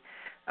the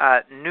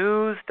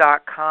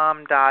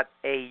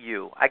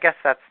news.com.au. I guess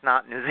that's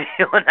not New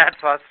Zealand,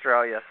 that's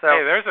Australia. So,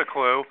 hey, there's a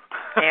clue.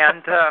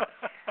 And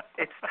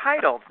it's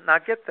titled, now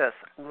get this,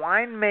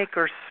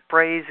 Winemaker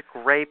Sprays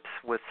Grapes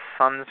with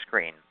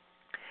Sunscreen.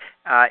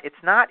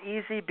 It's not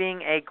easy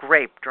being a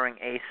grape during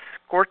a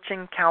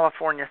scorching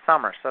California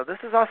summer. So this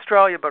is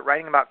Australia, but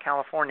writing about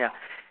California.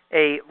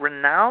 A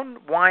renowned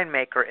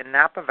winemaker in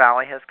Napa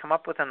Valley has come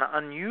up with an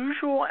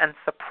unusual and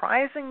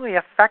surprisingly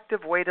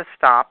effective way to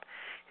stop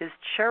his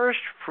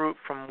cherished fruit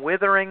from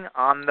withering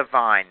on the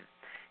vine.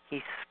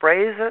 He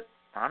sprays it,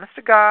 honest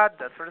to God,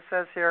 that's what it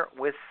says here,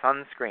 with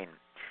sunscreen.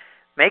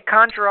 May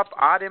conjure up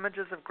odd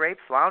images of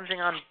grapes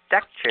lounging on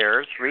deck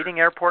chairs, reading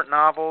airport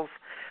novels,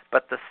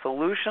 but the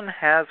solution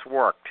has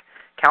worked.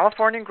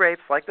 California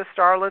grapes, like the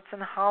starlets in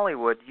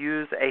Hollywood,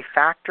 use a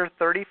factor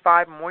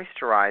 35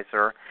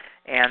 moisturizer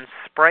and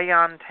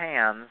spray-on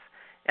tans,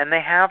 and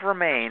they have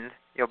remained,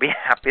 you'll be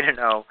happy to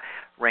know,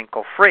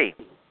 wrinkle-free.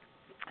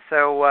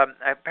 So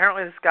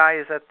apparently this guy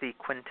is at the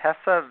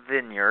Quintessa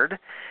Vineyard,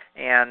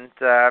 and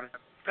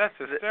that's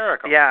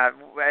hysterical. Yeah,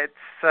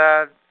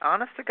 it's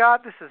honest to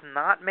God, this is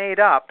not made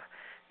up.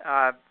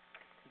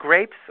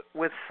 Grapes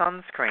with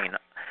sunscreen.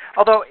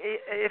 Although,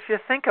 if you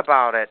think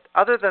about it,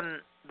 other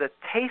than the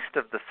taste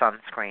of the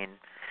sunscreen,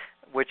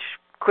 which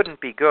couldn't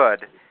be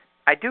good,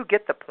 I do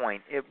get the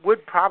point. It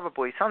would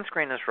probably,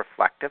 sunscreen is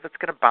reflective. It's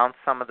going to bounce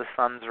some of the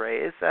sun's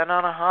rays, and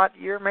on a hot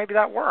year, maybe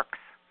that works.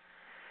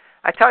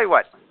 I tell you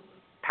what,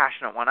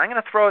 passionate one, I'm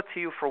going to throw it to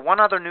you for one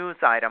other news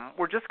item.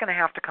 We're just going to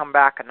have to come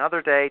back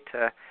another day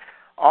to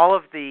all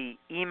of the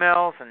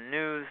emails and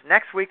news.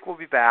 Next week we'll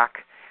be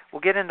back. We'll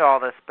get into all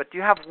this, but do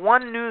you have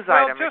one news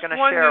item you're going to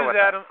share with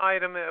us? Just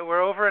one news item.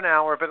 We're over an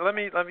hour, but let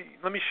me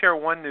share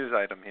one news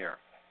item here.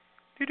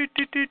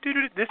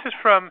 This is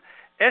from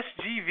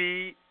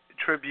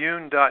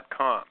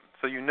sgvtribune.com,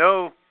 so you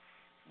know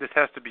this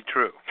has to be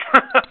true.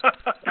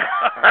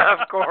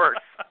 Of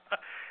course.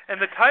 And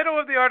the title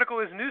of the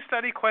article is "New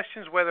Study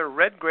Questions Whether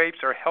Red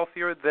Grapes Are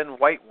Healthier Than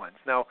White Ones."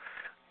 Now,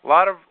 a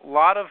lot of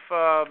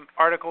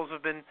articles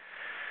have been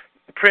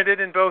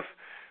printed in both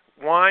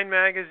wine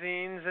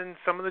magazines and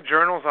some of the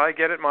journals I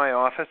get at my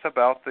office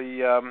about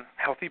the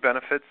healthy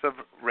benefits of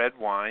red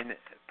wine,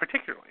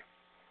 particularly.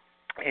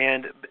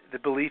 And the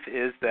belief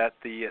is that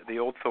the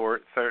old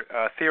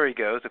theory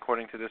goes,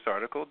 according to this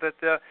article, that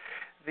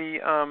the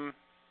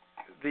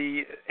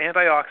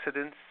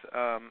antioxidants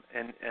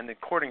and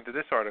according to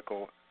this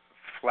article,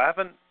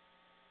 flavonoids.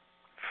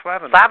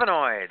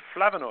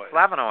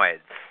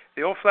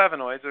 The old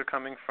flavonoids are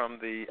coming from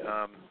the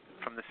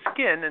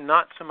skin and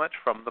not so much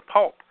from the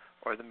pulp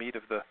or the meat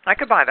of the... I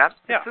could buy that.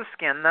 Yeah. It's the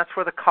skin. That's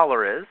where the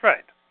color is.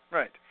 Right.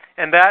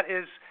 And that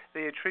is,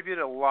 they attribute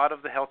a lot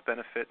of the health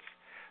benefits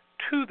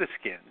to the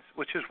skins,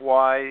 which is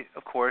why,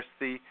 of course,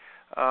 the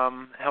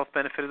health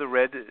benefit of the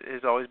red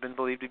has always been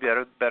believed to be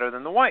better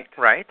than the white.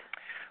 Right.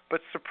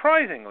 But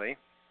surprisingly,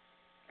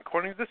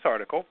 according to this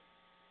article,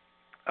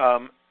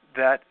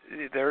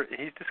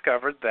 he's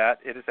discovered that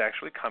it is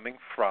actually coming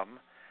from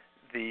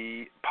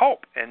the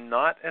pulp and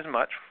not as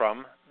much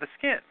from the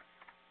skin.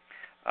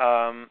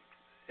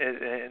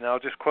 And I'll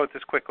just quote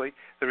this quickly.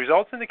 The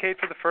results indicate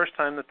for the first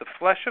time that the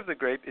flesh of the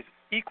grape is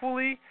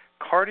equally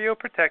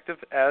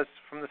cardioprotective as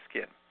from the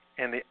skin,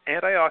 and the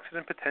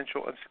antioxidant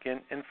potential of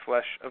skin and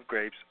flesh of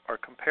grapes are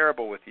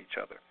comparable with each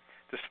other,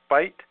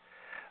 despite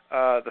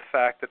the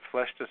fact that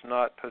flesh does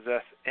not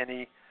possess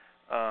any,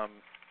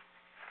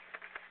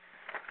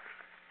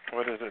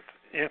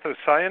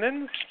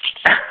 anthocyanins?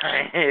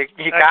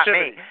 You got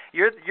me.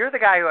 You're the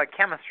guy who had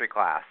chemistry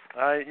class.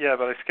 Yeah,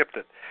 but I skipped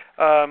it.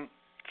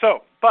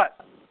 But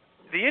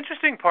the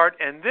interesting part,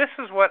 and this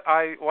is why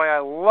I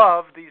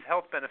love these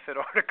health benefit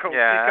articles,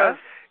 because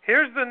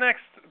here's the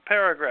next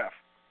paragraph.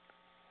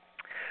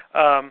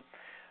 But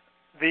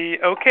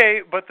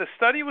the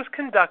study was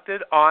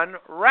conducted on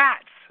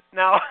rats.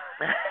 Now,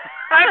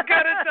 I've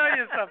got to tell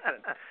you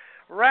something.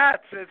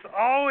 Rats, it's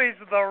always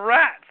the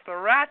rats. The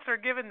rats are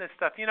given this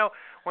stuff.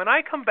 When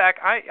I come back,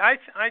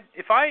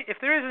 if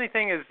there is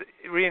anything as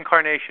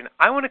reincarnation,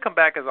 I want to come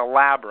back as a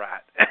lab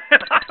rat.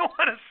 And I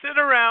want to sit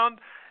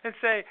around and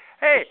say,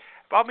 hey,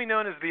 I'll be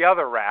known as the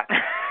other rat.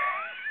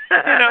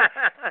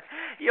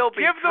 You'll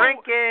be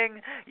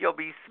drinking. You'll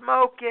be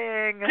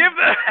smoking.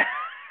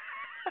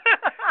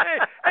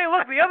 hey,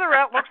 look, the other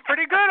rat looks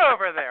pretty good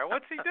over there.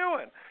 What's he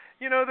doing?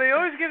 You know, they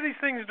always give these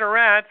things to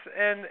rats,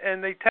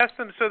 and they test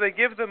them, so they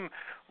give them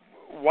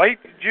white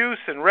juice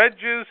and red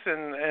juice,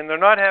 and they're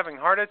not having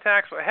heart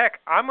attacks. Well, heck,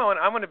 I'm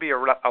going to be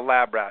a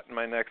lab rat in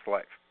my next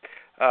life.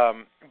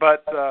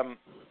 But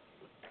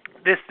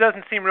this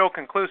doesn't seem real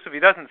conclusive. He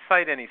doesn't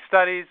cite any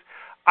studies.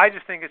 I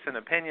just think it's an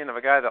opinion of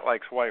a guy that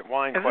likes white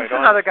wine. Is quite this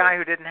another honestly. guy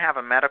who didn't have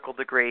a medical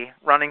degree,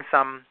 running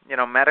some,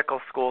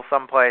 medical school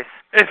someplace?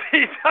 If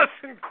he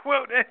doesn't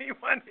quote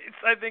anyone,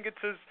 I think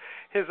it's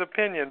his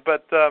opinion.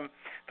 But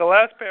the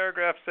last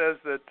paragraph says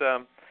that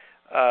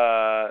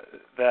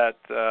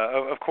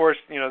of course,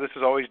 this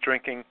is always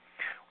drinking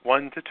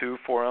 1 to 2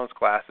 4-ounce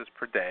glasses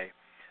per day.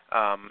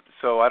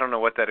 So I don't know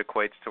what that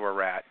equates to a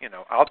rat.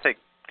 I'll take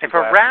 2 If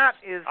glasses. a rat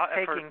is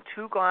taking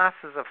 2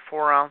 glasses of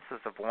 4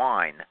 ounces of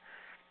wine,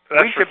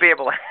 we should be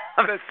able to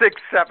have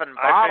 6, 7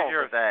 bottles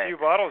a day. A few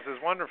bottles is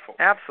wonderful.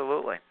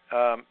 Absolutely.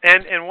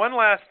 And one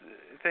last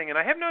thing, and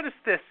I have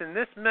noticed this, and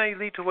this may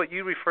lead to what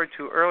you referred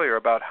to earlier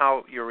about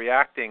how you're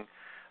reacting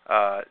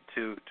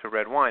to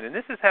red wine, and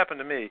this has happened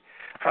to me.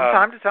 From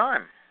time to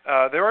time.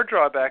 There are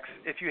drawbacks.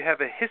 If you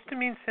have a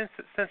histamine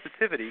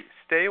sensitivity,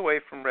 stay away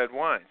from red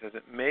wines, as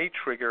it may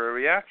trigger a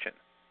reaction.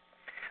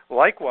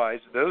 Likewise,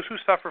 those who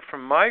suffer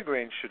from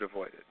migraine should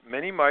avoid it.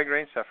 Many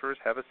migraine sufferers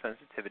have a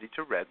sensitivity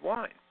to red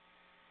wine.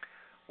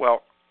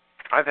 Well,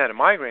 I've had a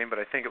migraine, but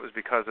I think it was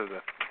because of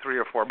the 3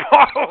 or 4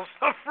 bottles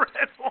of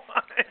red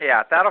wine.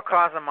 Yeah, that'll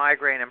cause a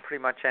migraine in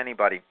pretty much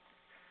anybody.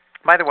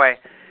 By the way,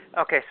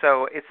 okay,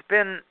 so it's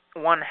been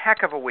one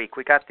heck of a week.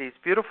 We got these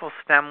beautiful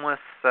stemless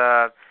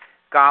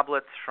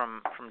goblets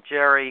from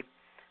Jerry.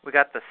 We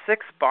got the 5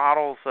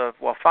 bottles of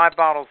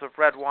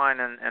red wine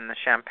and the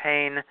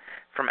champagne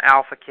from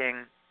Alpha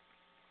King.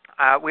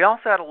 We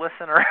also had a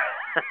listener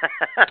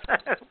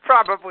who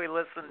probably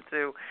listened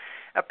to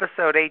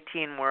episode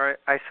 18 where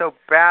I so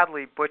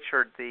badly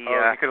butchered the...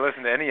 you could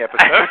listen to any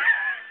episode.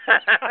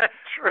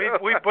 True.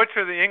 We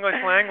butcher the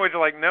English language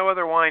like no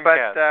other wine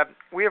cat. But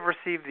we have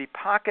received the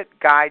Pocket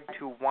Guide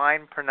to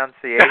Wine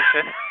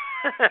Pronunciation.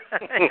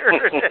 Here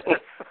it is.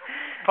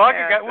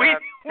 Pocket Guide. We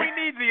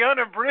need the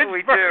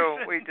unabridged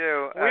version. We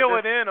do. Wheel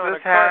it in on a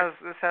card.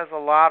 This has a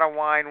lot of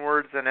wine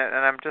words in it,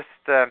 and I'm just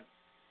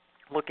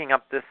looking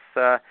up this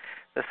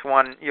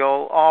one.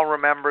 You'll all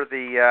remember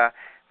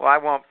I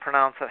won't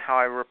pronounce it how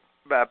I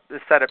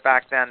said it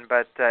back then,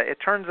 but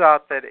it turns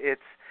out that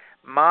it's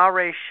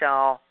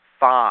Maréchal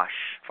Foch.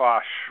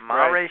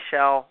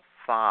 Maréchal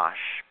Foch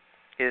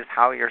is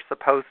how you're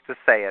supposed to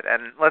say it.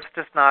 And let's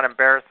just not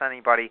embarrass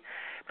anybody.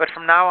 But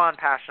from now on,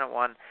 Passionate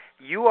One,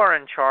 you are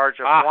in charge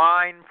of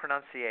wine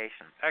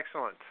pronunciation.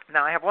 Excellent.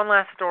 Now, I have one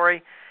last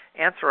story,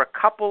 answer a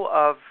couple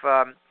of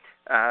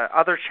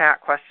other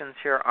chat questions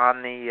here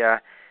on the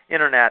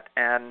Internet,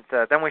 and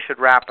then we should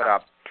wrap it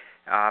up.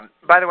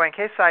 By the way, in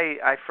case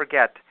I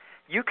forget,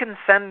 you can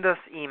send us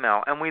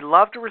email, and we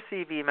love to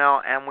receive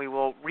email, and we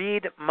will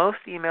read most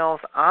emails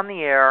on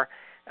the air.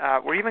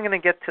 We're even going to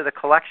get to the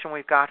collection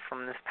we've got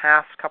from this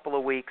past couple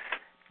of weeks,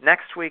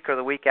 next week or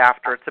the week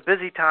after. It's a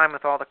busy time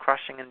with all the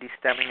crushing and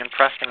destemming and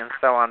pressing and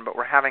so on, but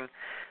we're having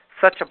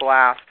such a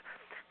blast.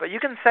 But you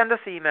can send us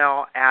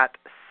email at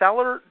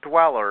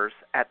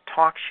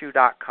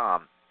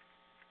cellardwellers@talkshoe.com.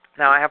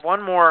 Now, I have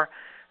one more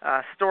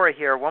story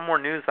here, one more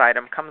news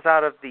item. Comes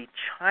out of the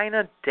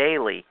China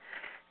Daily.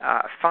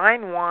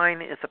 Fine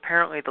wine is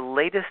apparently the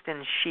latest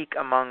in chic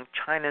among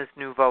China's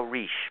nouveau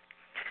riche.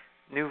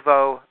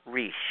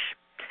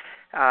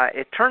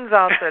 It turns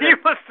out that... You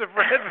must have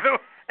read the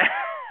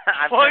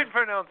wine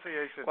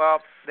pronunciation.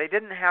 Well, they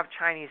didn't have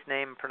Chinese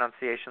name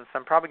pronunciation, so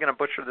I'm probably going to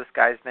butcher this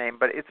guy's name,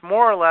 but it's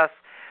more or less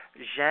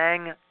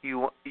Zhang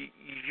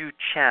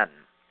Yuchen.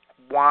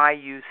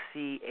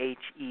 Yucheng.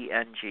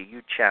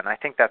 Yuchen. I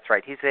think that's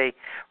right. He's a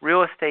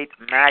real estate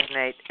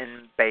magnate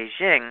in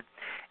Beijing,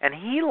 and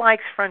he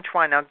likes French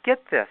wine. Now,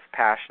 get this,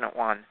 Passionate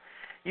One.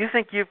 You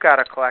think you've got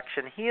a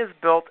collection. He has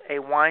built a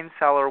wine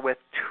cellar with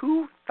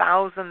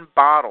 2,000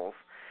 bottles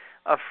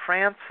of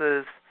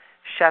France's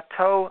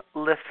Chateau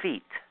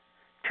Lafite.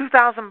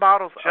 2,000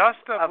 bottles of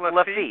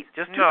Lafite.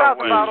 Just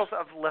 2,000 bottles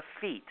of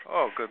Lafite.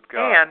 Oh, good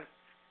God. And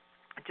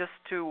just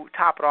to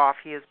top it off,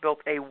 he has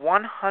built a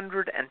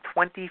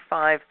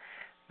 $125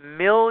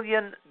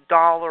 million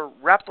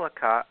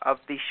replica of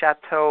the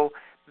Chateau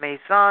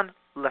Maison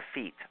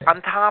Lafite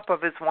on top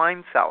of his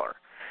wine cellar.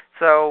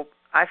 So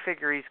I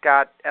figure he's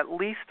got at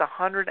least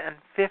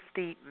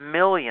 $150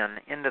 million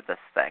into this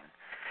thing.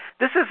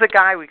 This is a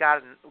guy we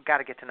got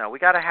to get to know. We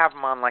got to have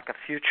him on like a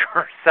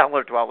future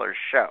Cellar Dwellers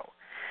show.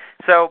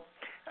 So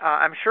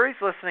I'm sure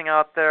he's listening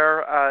out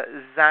there.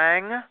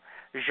 Zhang,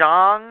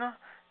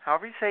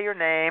 however you say your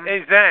name.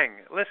 Hey,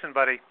 Zhang, listen,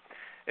 buddy.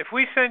 If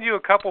we send you a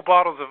couple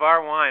bottles of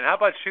our wine, how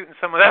about shooting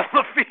some of that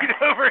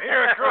Lafite over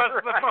here across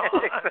the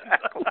pond?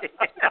 Exactly.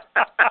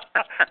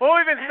 We'll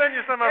even send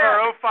you some of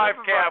our 05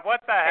 cab.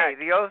 What the heck?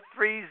 Hey, the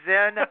 03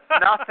 Zen,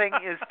 nothing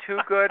is too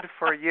good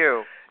for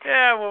you.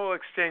 Yeah, we'll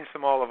exchange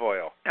some olive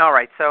oil. All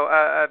right, so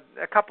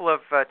a couple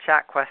of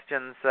chat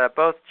questions.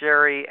 Both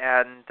Jerry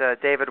and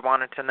David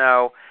wanted to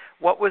know,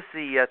 what was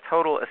the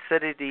total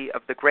acidity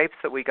of the grapes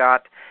that we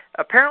got.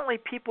 Apparently,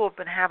 people have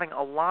been having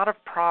a lot of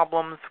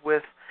problems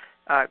with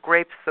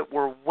grapes that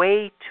were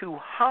way too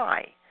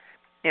high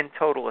in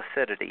total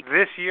acidity.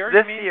 This year?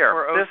 This you mean, year.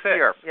 Or this 06?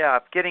 year. Yeah,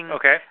 getting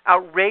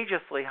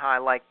outrageously high.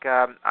 Like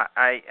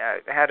I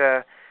had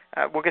a.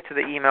 We'll get to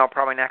the email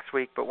probably next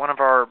week, but one of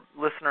our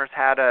listeners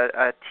had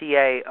a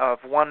TA of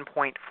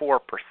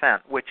 1.4%,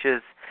 which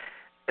is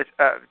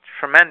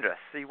tremendous.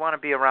 So you want to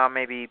be around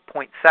maybe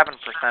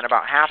 0.7%,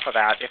 about half of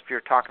that if you're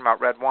talking about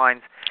red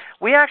wines.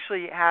 We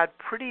actually had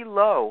pretty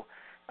low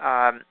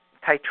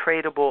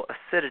titratable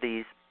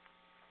acidities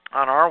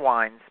on our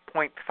wines,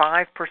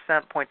 0.5%,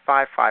 0.55%.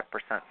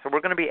 So we're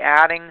going to be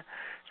adding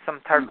some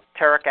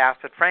tartaric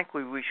acid.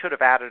 Frankly, we should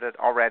have added it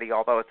already,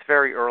 although it's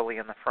very early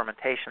in the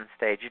fermentation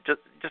stage. You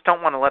just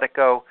don't want to let it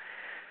go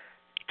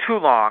too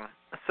long.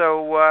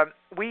 So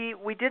we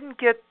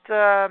didn't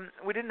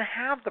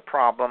have the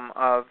problem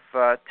of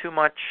too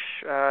much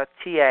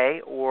TA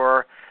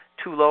or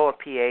too low a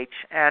pH.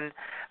 And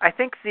I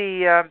think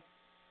the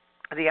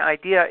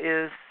idea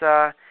is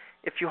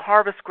if you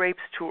harvest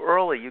grapes too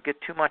early, you get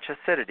too much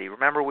acidity.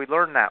 Remember, we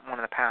learned that in one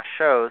of the past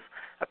shows.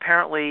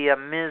 Apparently,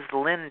 Ms.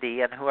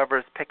 Lindy and whoever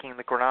is picking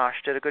the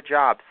Grenache did a good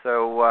job.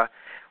 So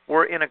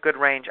we're in a good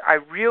range. I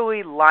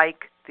really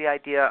like the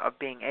idea of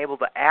being able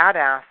to add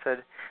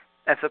acid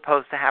as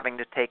opposed to having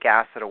to take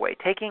acid away.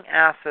 Taking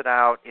acid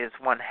out is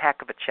one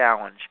heck of a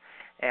challenge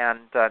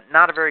and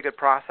not a very good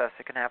process.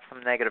 It can have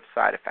some negative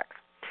side effects.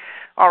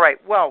 All right,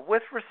 well,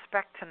 with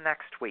respect to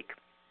next week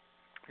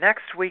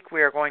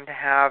we are going to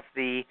have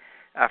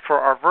for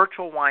our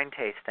virtual wine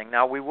tasting.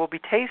 Now, we will be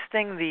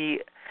tasting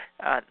the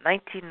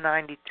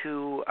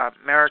 1992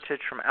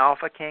 Meritage from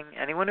Alpha King.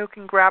 Anyone who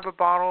can grab a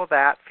bottle of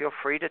that, feel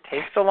free to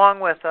taste along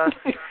with us.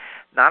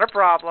 Not a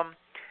problem.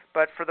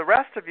 But for the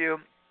rest of you,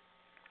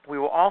 we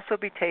will also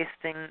be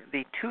tasting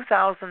the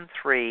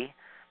 2003,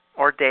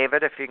 or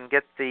David, if you can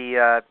get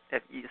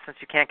since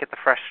you can't get the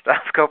fresh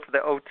stuff, go for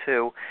the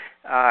 02,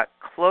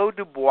 Clos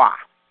du Bois.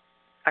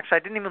 Actually, I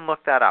didn't even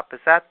look that up. Is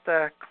that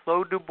the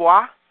Clos du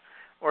Bois,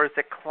 or is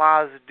it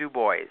Clos du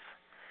Bois?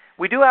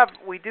 We do have,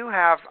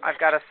 I've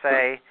got to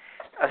say,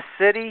 a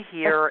city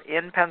here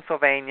in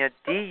Pennsylvania,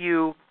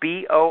 Dubois.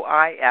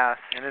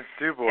 And it's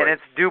Dubois. And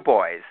it's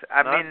Dubois.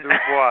 I Not mean,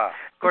 Dubois.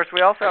 Of course,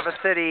 we also have a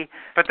city.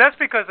 But that's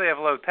because they have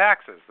low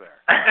taxes there.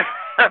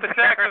 If the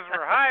taxes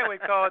were high,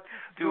 we'd call it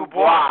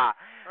Dubois.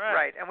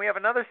 Right. And we have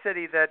another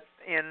city that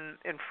in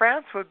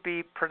France would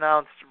be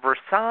pronounced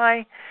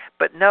Versailles,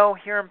 but no,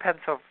 here in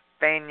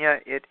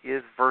Pennsylvania it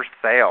is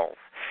Versailles.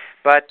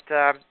 But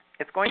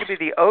it's going to be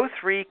the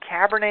 03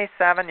 Cabernet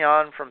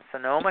Sauvignon from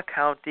Sonoma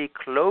County,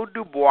 Clos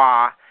du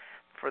Bois,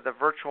 for the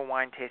virtual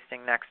wine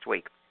tasting next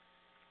week.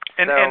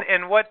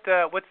 And what's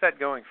that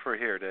going for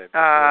here, Dave?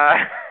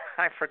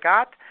 I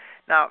forgot.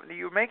 Now,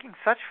 you're making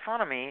such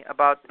fun of me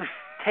about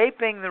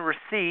taping the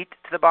receipt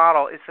to the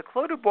bottle. Is the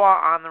Clos du Bois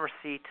on the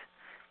receipt?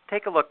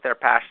 Take a look there,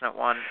 Passionate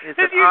One. Is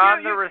it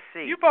on the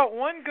receipt? You bought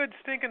one good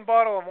stinking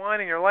bottle of wine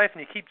in your life,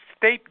 and you keep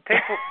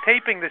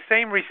taping the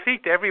same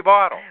receipt to every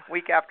bottle.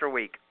 Week after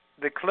week.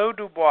 The Clos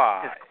du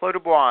Bois. Is Clos du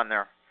Bois on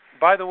there?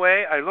 By the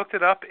way, I looked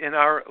it up in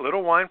our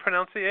little wine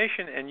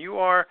pronunciation, and you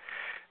are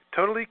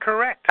totally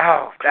correct.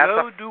 Oh,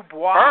 Clos du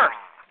Bois. First.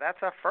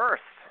 That's a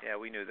first. Yeah,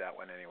 we knew that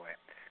one anyway.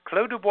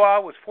 Clos du Bois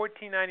was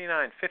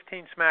 $14.99,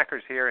 15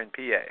 smackers here in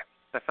PA.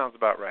 That sounds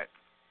about right.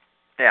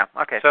 Yeah,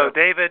 okay. So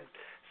David,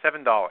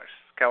 $7,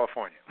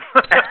 California.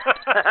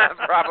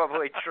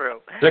 Probably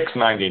true.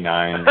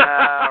 $6.99.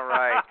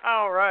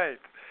 All right.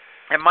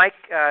 And Mike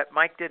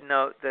did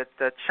note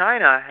that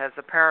China has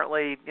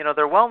apparently,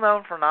 they're well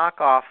known for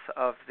knockoffs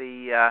of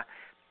the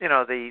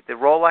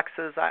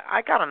Rolexes.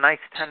 I got a nice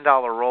 $10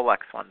 Rolex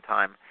one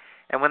time,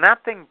 and when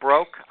that thing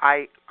broke,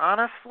 I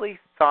honestly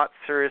thought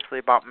seriously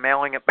about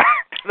mailing it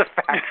back to the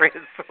factory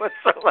in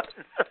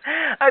Switzerland.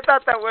 I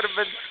thought that would have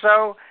been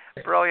so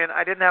brilliant.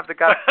 I didn't have the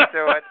guts to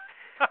do it.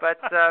 But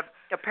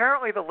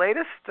apparently the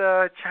latest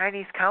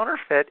Chinese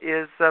counterfeit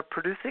is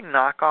producing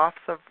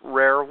knockoffs of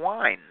rare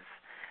wines.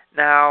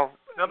 Now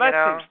that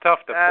seems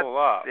tough to pull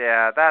off.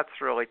 Yeah,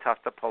 that's really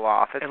tough to pull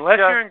off. Unless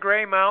you're in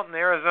Gray Mountain,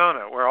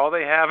 Arizona, where all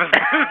they have is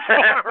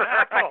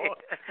right.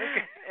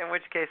 In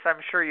which case,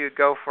 I'm sure you'd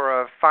go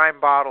for a fine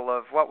bottle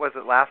of, what was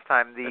it last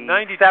time? The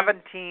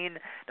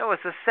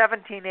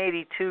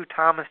 1782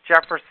 Thomas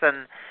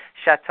Jefferson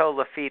Chateau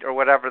Lafite, or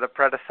whatever the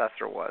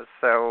predecessor was.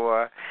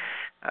 So,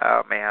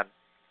 oh man.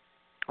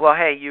 Well,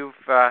 hey, you've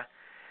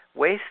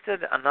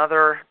wasted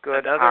another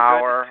good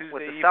hour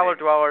with the Cellar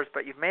Dwellers,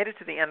 but you've made it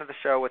to the end of the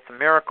show. It's a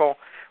miracle.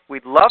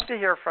 We'd love to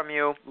hear from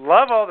you.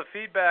 Love all the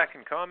feedback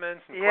and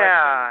comments and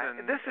questions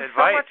and this is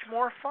advice. So much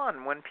more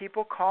fun when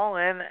people call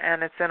in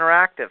and it's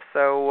interactive.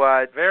 So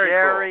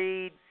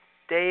Jerry, cool.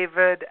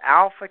 David,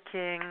 Alpha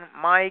King,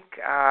 Mike,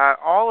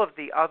 all of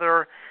the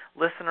other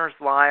listeners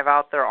live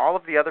out there, all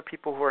of the other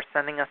people who are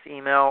sending us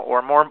email,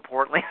 or more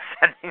importantly,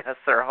 sending us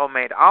their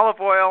homemade olive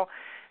oil,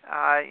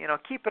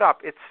 keep it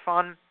up. It's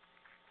fun.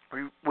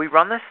 We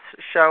run this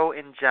show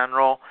in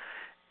general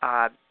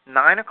 9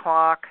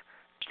 o'clock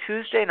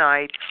Tuesday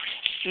night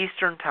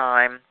Eastern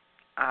Time.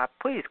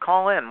 Please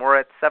call in. We're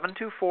at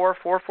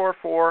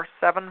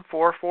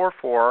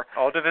 724-444-7444.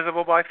 All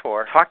divisible by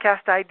 4.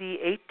 TalkCast ID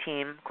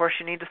 18. Of course,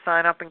 you need to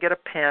sign up and get a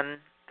PIN.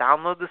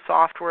 Download the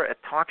software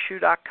at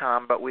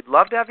TalkShoe.com. But we'd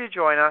love to have you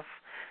join us.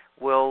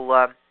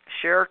 We'll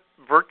share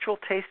virtual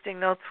tasting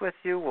notes with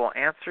you. We'll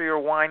answer your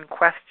wine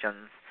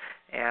questions.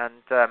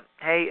 And,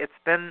 hey, it's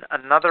been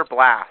another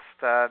blast.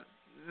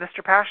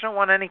 Mr. Passionate,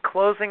 want any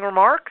closing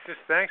remarks?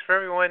 Just thanks for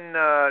everyone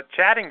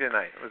chatting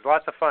tonight. It was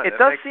lots of fun. It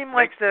does seem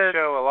like the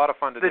show a lot of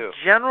fun to do. The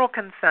general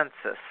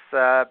consensus,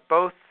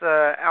 both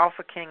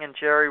Alpha King and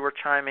Jerry were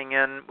chiming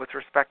in with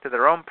respect to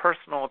their own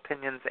personal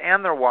opinions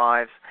and their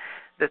wives,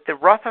 that the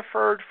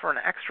Rutherford for an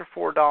extra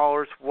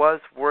 $4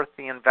 was worth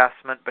the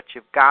investment, but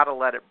you've got to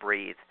let it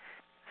breathe.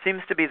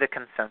 Seems to be the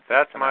consensus.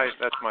 That's my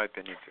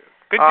opinion too.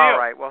 Good deal. All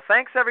right. Well,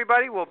 thanks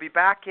everybody. We'll be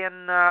back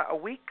in a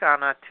week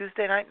on a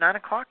Tuesday night, 9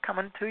 o'clock,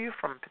 coming to you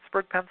from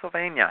Pittsburgh,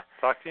 Pennsylvania.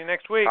 Talk to you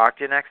next week. Talk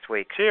to you next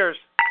week. Cheers.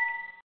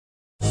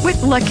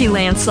 With Lucky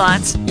Land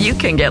Slots, you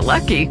can get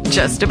lucky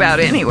just about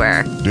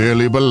anywhere.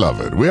 Dearly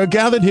beloved, we are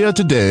gathered here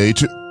today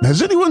to...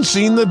 Has anyone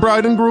seen the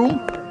bride and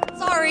groom?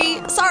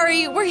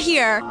 Sorry, we're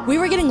here. We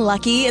were getting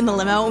lucky in the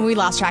limo and we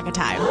lost track of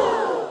time.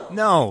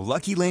 No,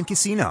 Lucky Land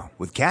Casino,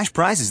 with cash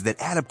prizes that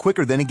add up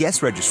quicker than a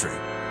guest registry.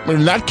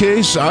 In that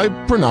case, I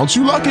pronounce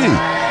you lucky.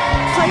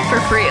 Play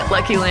for free at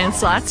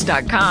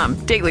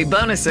LuckyLandSlots.com. Daily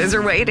bonuses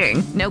are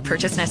waiting. No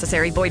purchase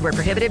necessary. Void where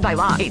prohibited by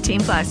law.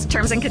 18+.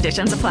 Terms and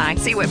conditions apply.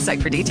 See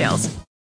website for details.